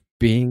by just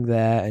being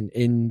there and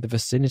in the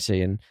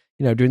vicinity and,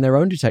 you know, doing their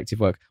own detective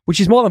work, which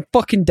is more than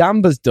fucking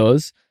Danvers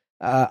does.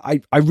 I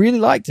really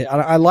liked it.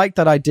 I like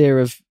that idea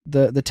of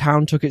the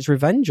town took its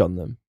revenge on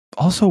them.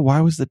 Also,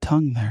 why was the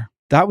tongue there?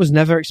 That was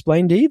never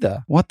explained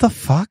either. What the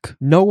fuck?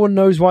 No one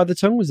knows why the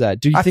tongue was there.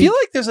 Do you I think? feel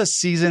like there's a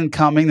season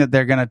coming that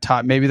they're going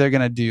to maybe they're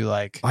going to do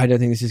like, I don't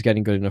think this is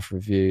getting good enough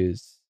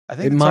reviews. I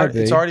think It might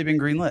it's be. already been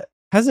greenlit.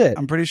 Has it?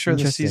 I'm pretty sure the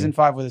Interesting. season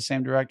 5 with the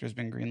same director has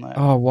been greenlit.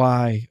 Oh,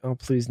 why? Oh,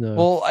 please no.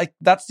 Well,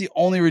 that's the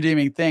only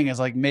redeeming thing is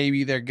like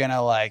maybe they're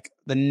gonna like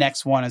the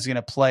next one is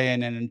gonna play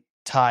in and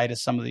tie to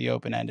some of the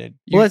open ended.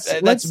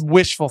 That's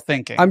wishful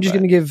thinking. I'm just but-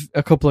 going to give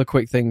a couple of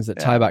quick things that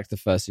tie Yeah. back to the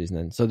first season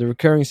then. So the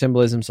recurring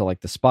symbolism, so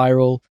like the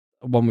spiral,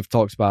 one we've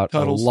talked about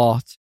Tuttles. a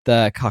lot,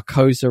 the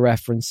Carcosa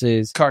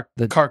references,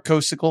 the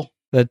Carcosicle.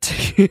 the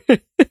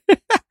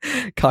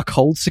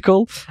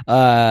Carcolsicle,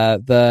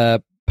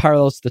 the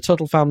parallels to the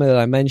Tuttle family that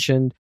I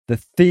mentioned, the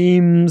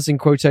themes in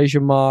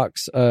quotation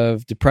marks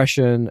of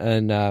depression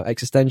and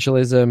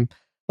existentialism.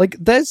 Like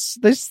there's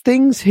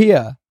things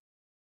here,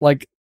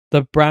 like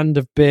the brand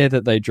of beer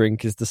that they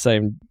drink is the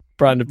same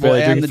brand of beer Well,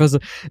 they and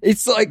drink.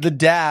 It's like The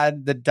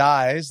dad that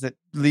dies that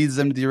leads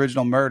them to the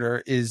original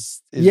murder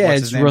is yeah, what's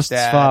it's his name's Rust's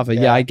dad. father.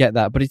 Yeah, I get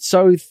that, but it's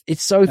so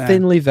Yeah.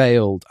 thinly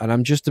veiled, and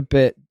I'm just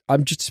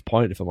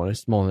disappointed if I'm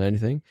honest, more than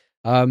anything.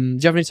 Do you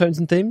have any tones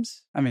and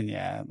themes? I mean,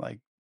 yeah, like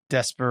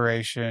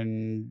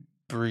desperation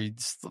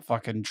breeds the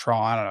fucking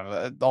trauma. I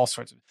don't know, all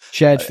sorts of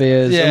Shared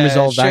fears,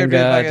 unresolved shared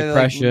anger, like,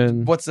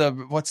 depression. what's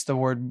the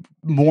word?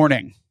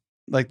 Mourning.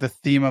 Like the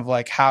theme of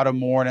like how to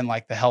mourn in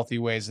like the healthy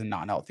ways and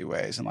not healthy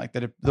ways, and like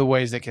the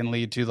ways that can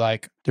lead to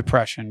like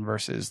depression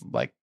versus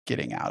like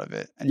getting out of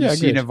it. And Yeah, you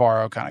see agreed.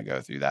 Navarro kind of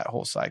go through that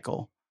whole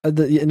cycle.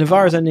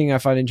 Navarro's ending I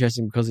find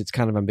interesting because it's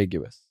kind of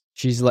ambiguous.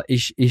 She's like,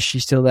 is she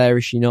still there?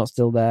 Is she not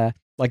still there?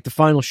 Like the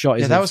final shot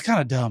is Yeah, that was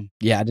kind of dumb.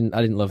 yeah. I didn't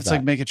love It's that.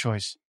 like make a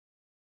choice.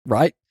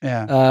 Right?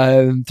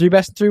 Yeah. 3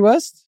 best and 3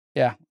 worst.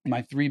 Yeah.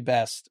 My 3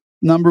 best.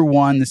 Number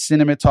 1, the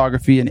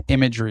cinematography and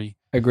imagery.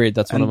 Agreed.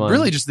 That's one And of mine.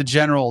 really just the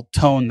general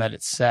tone that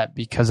it set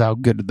because how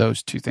good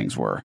those two things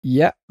were.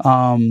 Yeah.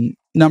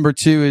 Number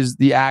 2 is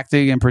the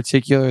acting, in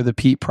particular, the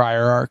Pete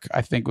Pryor arc,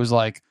 I think was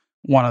like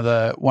one of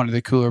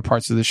the cooler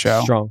parts of the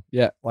show. Strong.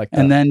 Yeah. Like that.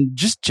 And then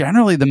just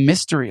generally the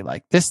mystery,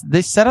 like this,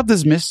 they set up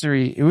this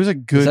mystery. It was a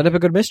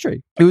good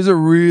mystery. It was a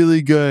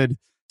really good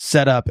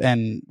setup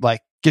and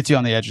like gets you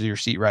on the edge of your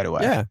seat right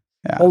away. Yeah.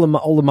 Yeah.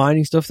 All the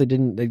mining stuff, they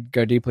didn't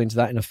go deeply into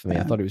that enough for me.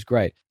 Yeah. I thought it was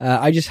great.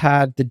 I just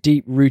had the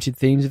deep rooted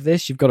themes of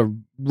this. You've got to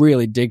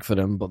really dig for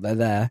them, but they're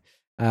there.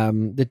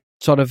 The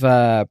sort of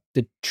the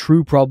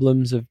true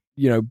problems of,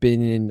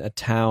 being in a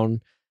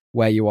town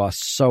where you are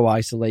so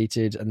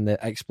isolated, and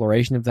the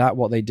exploration of that,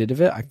 what they did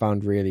of it, I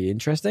found really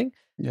interesting.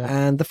 Yeah.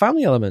 And the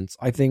family elements,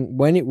 I think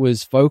when it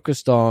was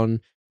focused on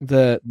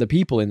the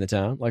people in the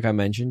town, like I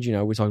mentioned,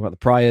 we're talking about the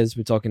Pryors,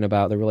 we're talking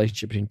about the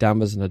relationship between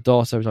Danvers and her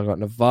daughter, we're talking about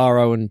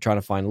Navarro and trying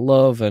to find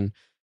love and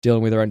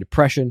dealing with her own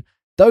depression.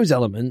 Those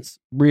elements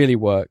really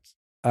worked.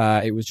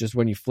 It was just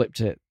when you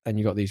flipped it and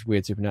you got these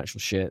weird supernatural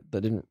shit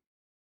that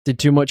did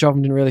too much of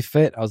them, didn't really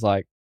fit. I was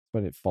like,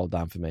 when it fall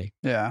down for me.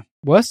 Yeah.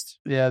 Worst?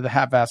 Yeah, the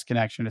half-assed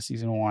connection to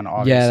season 1,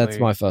 obviously. Yeah, that's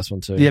my first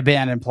one too. The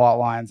abandoned plot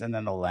lines and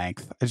then the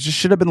length. It just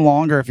should have been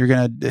longer if you're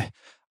going to...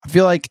 I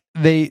feel like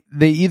they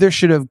either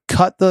should have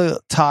cut the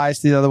ties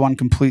to the other one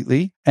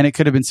completely, and it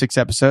could have been 6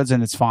 episodes,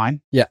 and it's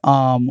fine. Yeah.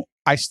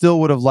 I still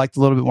would have liked a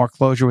little bit more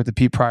closure with the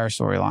Pete Pryor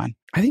storyline.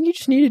 I think you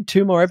just needed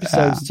 2 more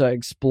episodes to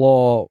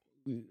explore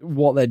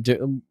what they're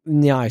doing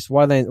in the ice.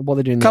 What they're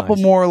doing in the A couple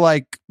ice. more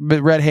like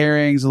red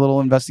herrings, a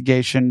little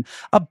investigation,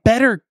 a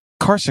better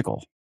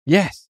Carsicle.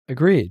 Yes,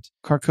 agreed.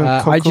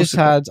 I just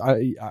had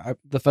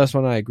the first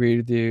one. I agreed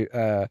with you.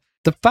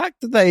 The fact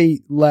that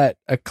they let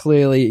a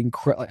clearly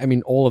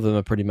all of them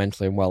are pretty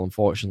mentally unwell,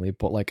 unfortunately,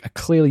 but like a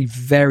clearly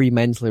very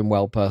mentally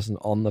unwell person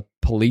on the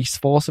police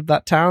force of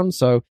that town.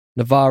 So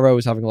Navarro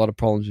was having a lot of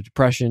problems with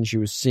depression. She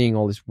was seeing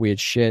all this weird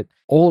shit.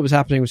 All that was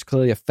happening was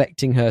clearly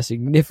affecting her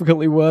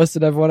significantly worse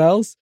than everyone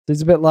else. So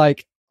it's a bit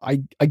like, I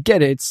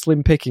get it, it's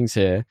slim pickings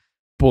here,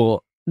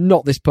 but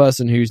not this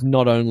person who's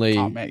not only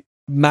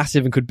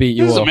massive and could beat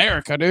you This is up.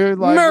 America, dude.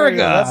 Like, America!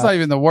 That's not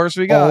even the worst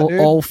we got,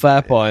 dude. All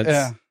fair points.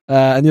 Yeah.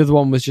 And the other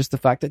one was just the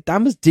fact that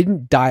Danvers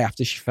didn't die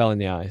after she fell in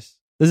the ice.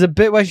 There's a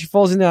bit where she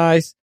falls in the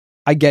ice.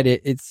 I get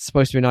it. It's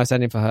supposed to be a nice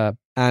ending for her.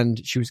 And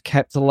she was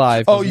kept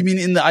alive. Oh, you mean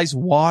in the ice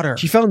water?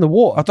 She fell in the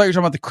water. I thought you were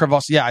talking about the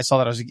crevasse. Yeah, I saw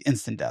that. It was like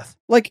instant death.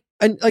 I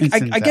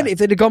get it. If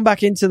they'd have gone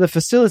back into the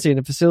facility and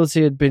the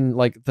facility had been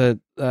like the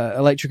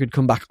electric had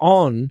come back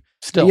on,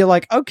 still, you're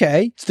like,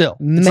 okay, still,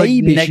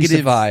 maybe like she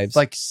survives.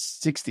 Like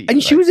 60.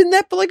 And she was in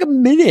there for like a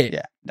minute.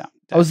 Yeah, no.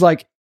 I was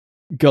like,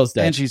 girl's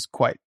dead. And she's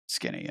quite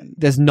skinny and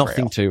there's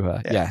nothing frail. to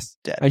her. Yeah, yes.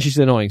 dead. And she's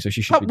annoying, so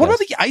she should be What dead.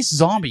 about the ice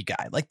zombie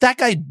guy? Like, that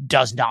guy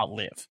does not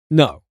live.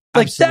 No.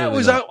 Like, that absolutely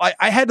was, not.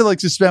 I had to like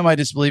suspend my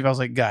disbelief. I was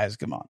like, guys,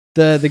 come on.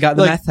 The guy,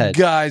 the like, meth head.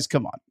 Guys,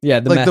 come on. Yeah,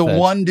 the like meth the head.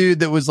 one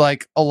dude that was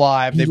like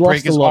alive. He They break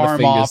lost his a lot of arm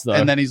fingers, off, though.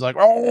 and then he's like,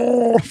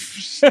 oh.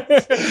 It's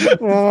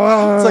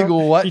like,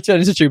 what? He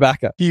turned into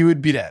Chewbacca. He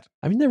would be dead.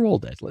 I mean, they're all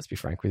dead. Let's be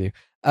frank with you.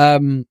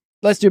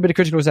 Let's do a bit of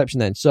critical reception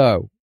then.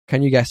 So,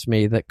 can you guess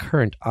me the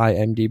current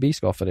IMDb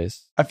score for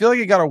this? I feel like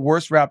it got a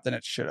worse rap than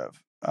it should have.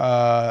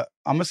 I'm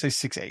gonna say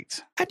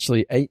 6.8.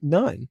 Actually,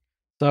 8.9.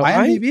 So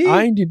IMDb?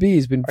 IMDb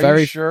has been Are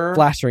very you sure?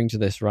 flattering to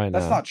this right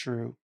That's now. not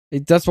true.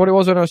 That's what it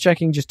was when I was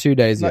checking just 2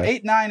 days No, ago.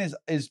 8.9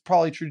 is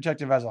probably True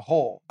Detective as a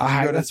whole. Did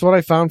you go to- That's what I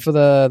found for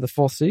the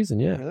fourth season.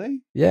 Yeah, Really?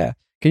 yeah.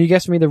 Can you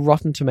guess me the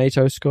Rotten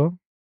Tomatoes score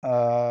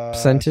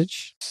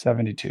percentage?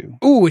 72.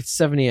 Oh, it's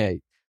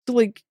 78. So,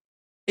 like,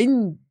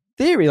 in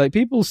theory, like,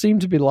 people seem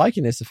to be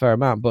liking this a fair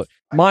amount. But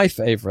my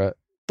favorite,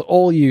 the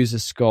all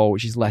users score,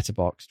 which is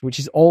Letterboxd, which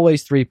is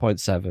always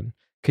 3.7.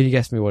 Can you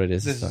guess me what it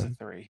is? This is time?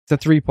 a 3. It's a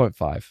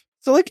 3.5.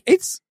 So, like,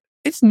 it's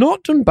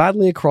not done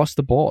badly across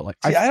the board. Like,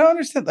 See, I don't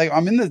understand. Like,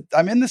 I'm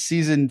in the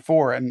season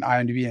 4 in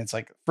IMDb, and it's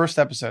like first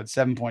episode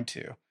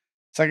 7.2,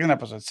 second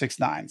episode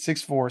 6.9,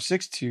 6.4,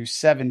 6.2,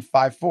 7,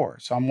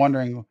 5.4. So I'm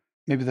wondering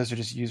maybe those are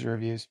just user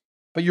reviews.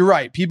 But you're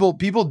right. People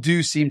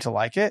do seem to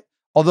like it.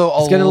 Although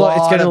it's getting a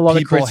lot of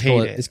people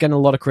critical. hate it. It's getting a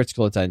lot of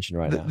critical attention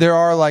right now. There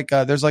are like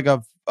there's like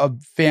a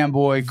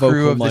fanboy Vocal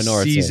crew of the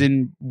minority.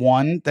 season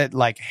 1 that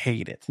like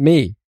hate it.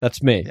 Me,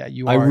 that's me. Yeah,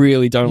 you I are.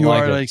 really don't You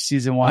like are it. like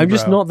season 1. I'm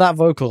just bro. not that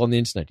vocal on the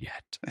internet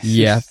yet.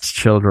 Yes,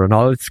 children.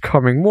 Oh, it's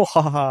coming.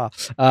 All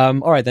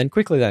right, then.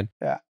 Quickly, then.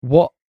 Yeah.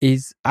 What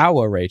is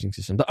our rating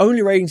system? The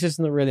only rating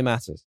system that really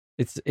matters.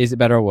 Is it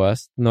better or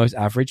worse than the most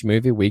average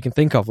movie we can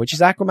think of, which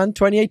is Aquaman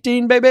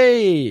 2018,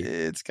 baby?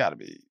 It's got to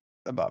be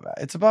above.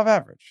 It's above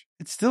average.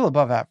 It's still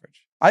above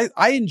average.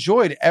 I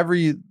enjoyed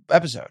every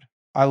episode.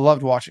 I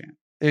loved watching it.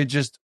 It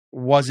just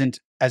wasn't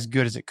as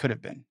good as it could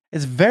have been.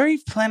 It's very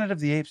Planet of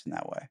the Apes in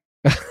that way.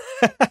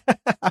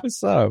 How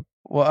so?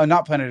 Well,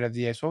 not Planet of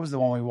the Apes. What was the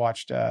one we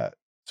watched?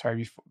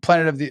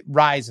 Planet of the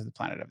Rise of the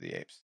Planet of the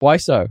Apes. Why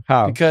so?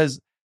 How?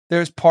 Because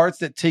there's parts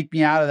that take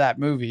me out of that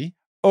movie.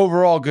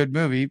 Overall, good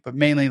movie, but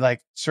mainly like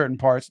certain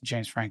parts,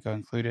 James Franco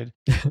included.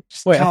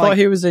 Just Wait, I kinda thought like,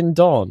 he was in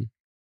Dawn.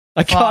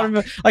 I can't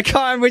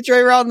remember which way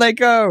around they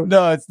go.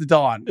 No, it's the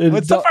Dawn.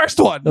 It's the first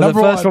one. No, the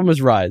first one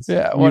was Rise.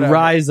 Yeah, you whatever.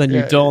 rise, then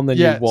you dawn, then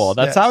you war.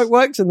 That's how it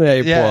works in the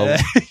ape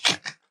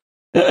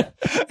world.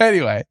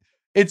 Anyway,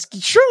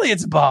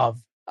 it's above.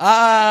 You're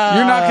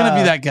not going to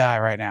be that guy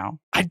right now.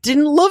 I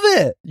didn't love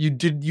it.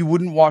 You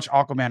wouldn't watch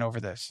Aquaman over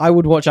this. I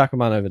would watch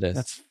Aquaman over this.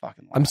 That's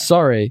fucking liar. I'm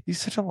sorry.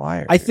 He's such a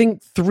liar. I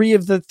think 3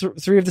 of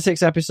the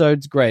 6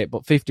 episodes great,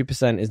 but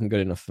 50% isn't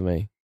good enough for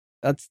me.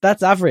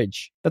 That's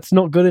average. That's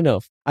not good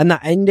enough. And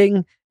that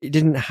ending, it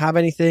didn't have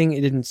anything.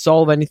 It didn't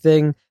solve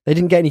anything. They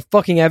didn't get any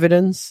fucking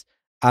evidence.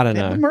 I don't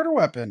They had know. a murder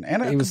weapon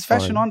and a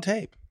confession on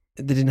tape.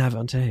 They didn't have it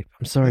on tape.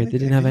 I'm sorry. They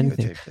didn't have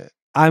anything. videotaped it.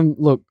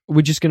 Look,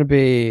 we're just going to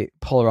be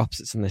polar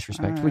opposites in this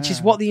respect, which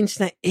is what the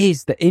internet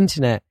is. The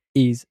internet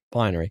is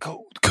binary.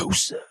 Cold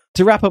Cosa.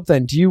 To wrap up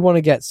then, do you want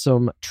to get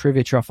some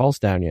trivia, true or false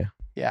down you?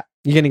 Yeah.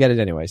 You're going to get it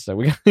anyway, so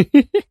we're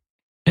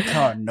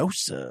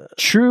Carnosa.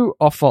 True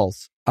or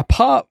false?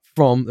 Apart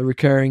from the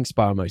recurring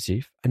spiral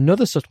motif,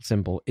 another subtle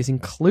symbol is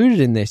included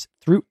in this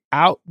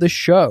throughout the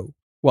show.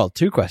 Well,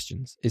 2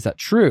 questions. Is that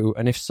true?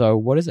 And if so,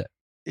 what is it?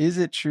 Is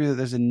it true that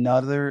there's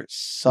another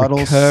subtle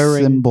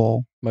Recurring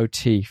symbol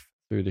motif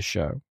through the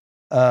show?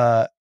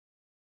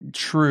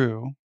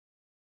 True.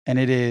 And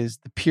it is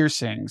the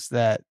piercings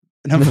that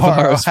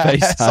Navarro's Navarro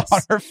face has has.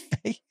 on her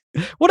face.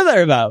 What are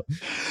they about?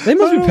 They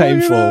must be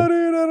painful. I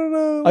don't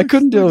know. I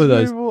couldn't deal with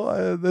those.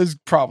 Painful. There's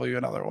probably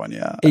another one,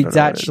 yeah. It's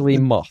actually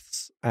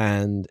moths.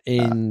 And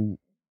in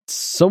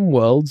some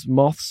worlds,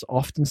 moths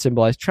often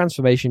symbolize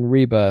transformation,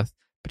 rebirth,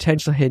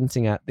 potential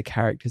hinting at the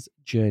character's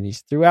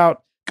journeys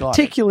throughout,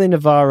 particularly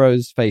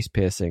Navarro's face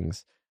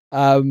piercings.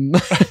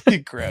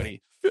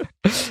 Grody.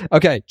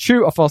 Okay,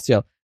 true or false,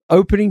 TL?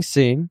 Opening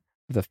scene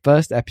of the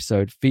first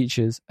episode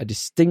features a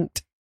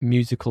distinct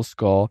musical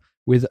score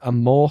with a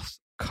Morse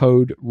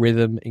code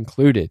rhythm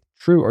included.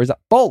 True, or is that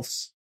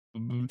false?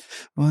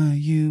 Well,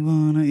 you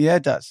wanna... Yeah,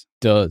 it does.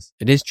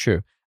 It is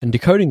true. And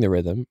decoding the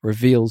rhythm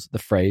reveals the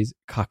phrase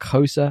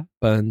Carcosa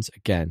burns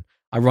again.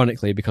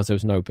 Ironically, because there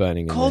was no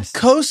burning in Cold this.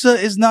 Cosa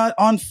is not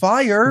on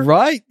fire.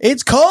 Right?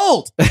 It's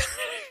cold.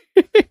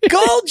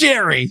 Cold,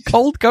 Jerry.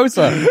 Cold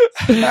Cosa.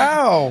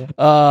 Ow.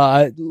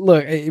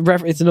 Look,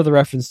 it's another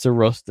reference to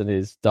Rust and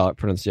his dark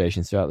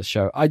pronunciations throughout the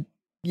show.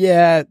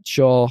 Yeah,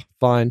 sure,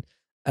 fine.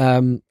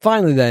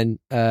 Finally then,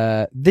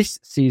 this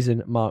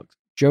season marks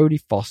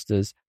Jodie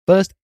Foster's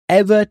first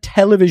ever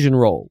television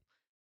role.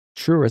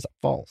 True or is that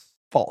false?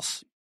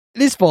 False.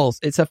 It is false.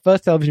 It's her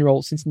first television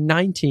role since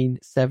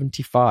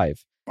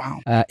 1975. Wow.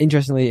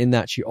 Interestingly, in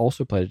that she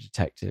also played a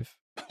detective.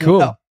 Cool.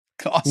 Well,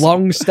 awesome.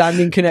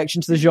 Long-standing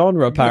connection to the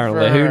genre, apparently.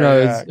 Good for Who her,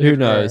 knows? yeah, Who good for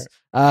knows?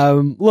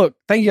 Look,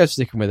 thank you guys for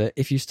sticking with it.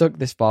 If you stuck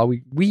this far,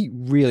 we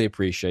really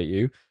appreciate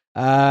you.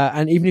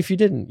 And even if you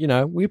didn't,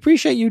 we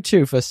appreciate you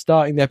too for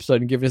starting the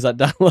episode and giving us that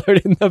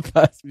download in the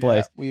first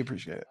place. Yeah, we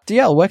appreciate it.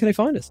 DL, where can they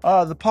find us?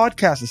 The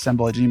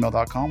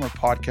podcastassemble@gmail.com or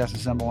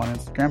podcastassemble on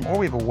Instagram, or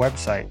we have a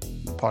website,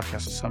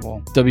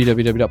 podcastassemble.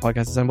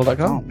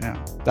 www.podcastassemble.com.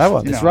 Yeah. That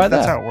one. It's right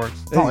that's there. How it works.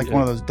 It's not like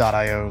one of those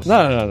 .ios.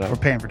 No. We're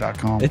paying for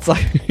 .com. It's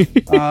like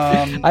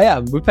I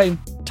am. We're paying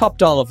top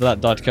dollar for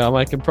that .com.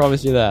 I can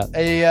promise you that.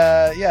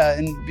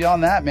 And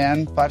beyond that,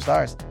 man, 5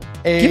 stars.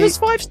 Give us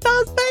 5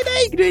 stars, baby.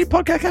 You can do it in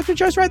podcast capture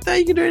choice right there.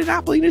 You can do it in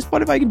Apple. You can do it in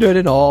Spotify. You can do it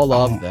in all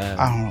of them.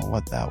 I don't know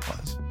what that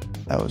was.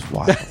 That was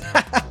wild.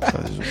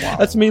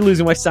 That's me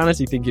losing my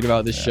sanity thinking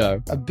about this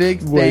show. A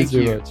big Way thank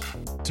too you much.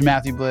 to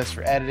Matthew Bliss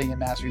for editing and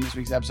mastering this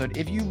week's episode.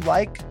 If you'd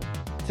like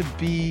Matt to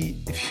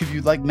be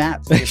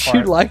a part,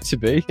 You'd like to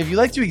be. if you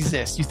like to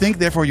exist, you think,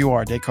 therefore you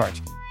are,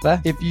 Descartes.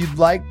 Fair. If you'd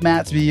like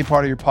Matt to be a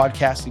part of your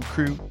podcasting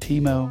crew,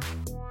 Timo,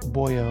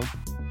 Boyo,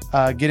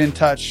 get in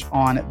touch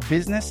on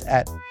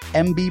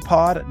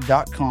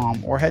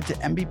business@mbpod.com or head to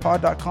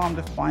mbpod.com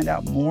to find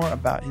out more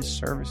about his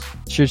service.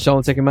 Should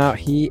someone take him out?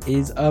 He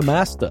is a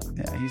master.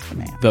 Yeah, he's the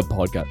man. The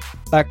podcast.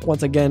 Back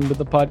once again with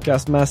the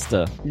podcast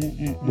master.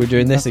 We're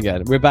doing this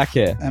again. We're back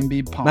here.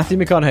 MB Matthew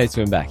McConaughey's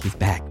coming back. He's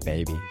back,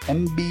 baby.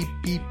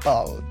 MBP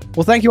Pod.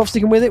 Well, thank you all for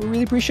sticking with it. We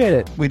really appreciate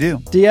it. We do.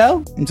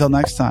 DL? Until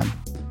next time.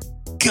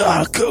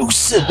 Gotta go,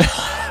 sir.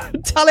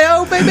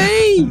 Tally-ho,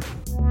 baby!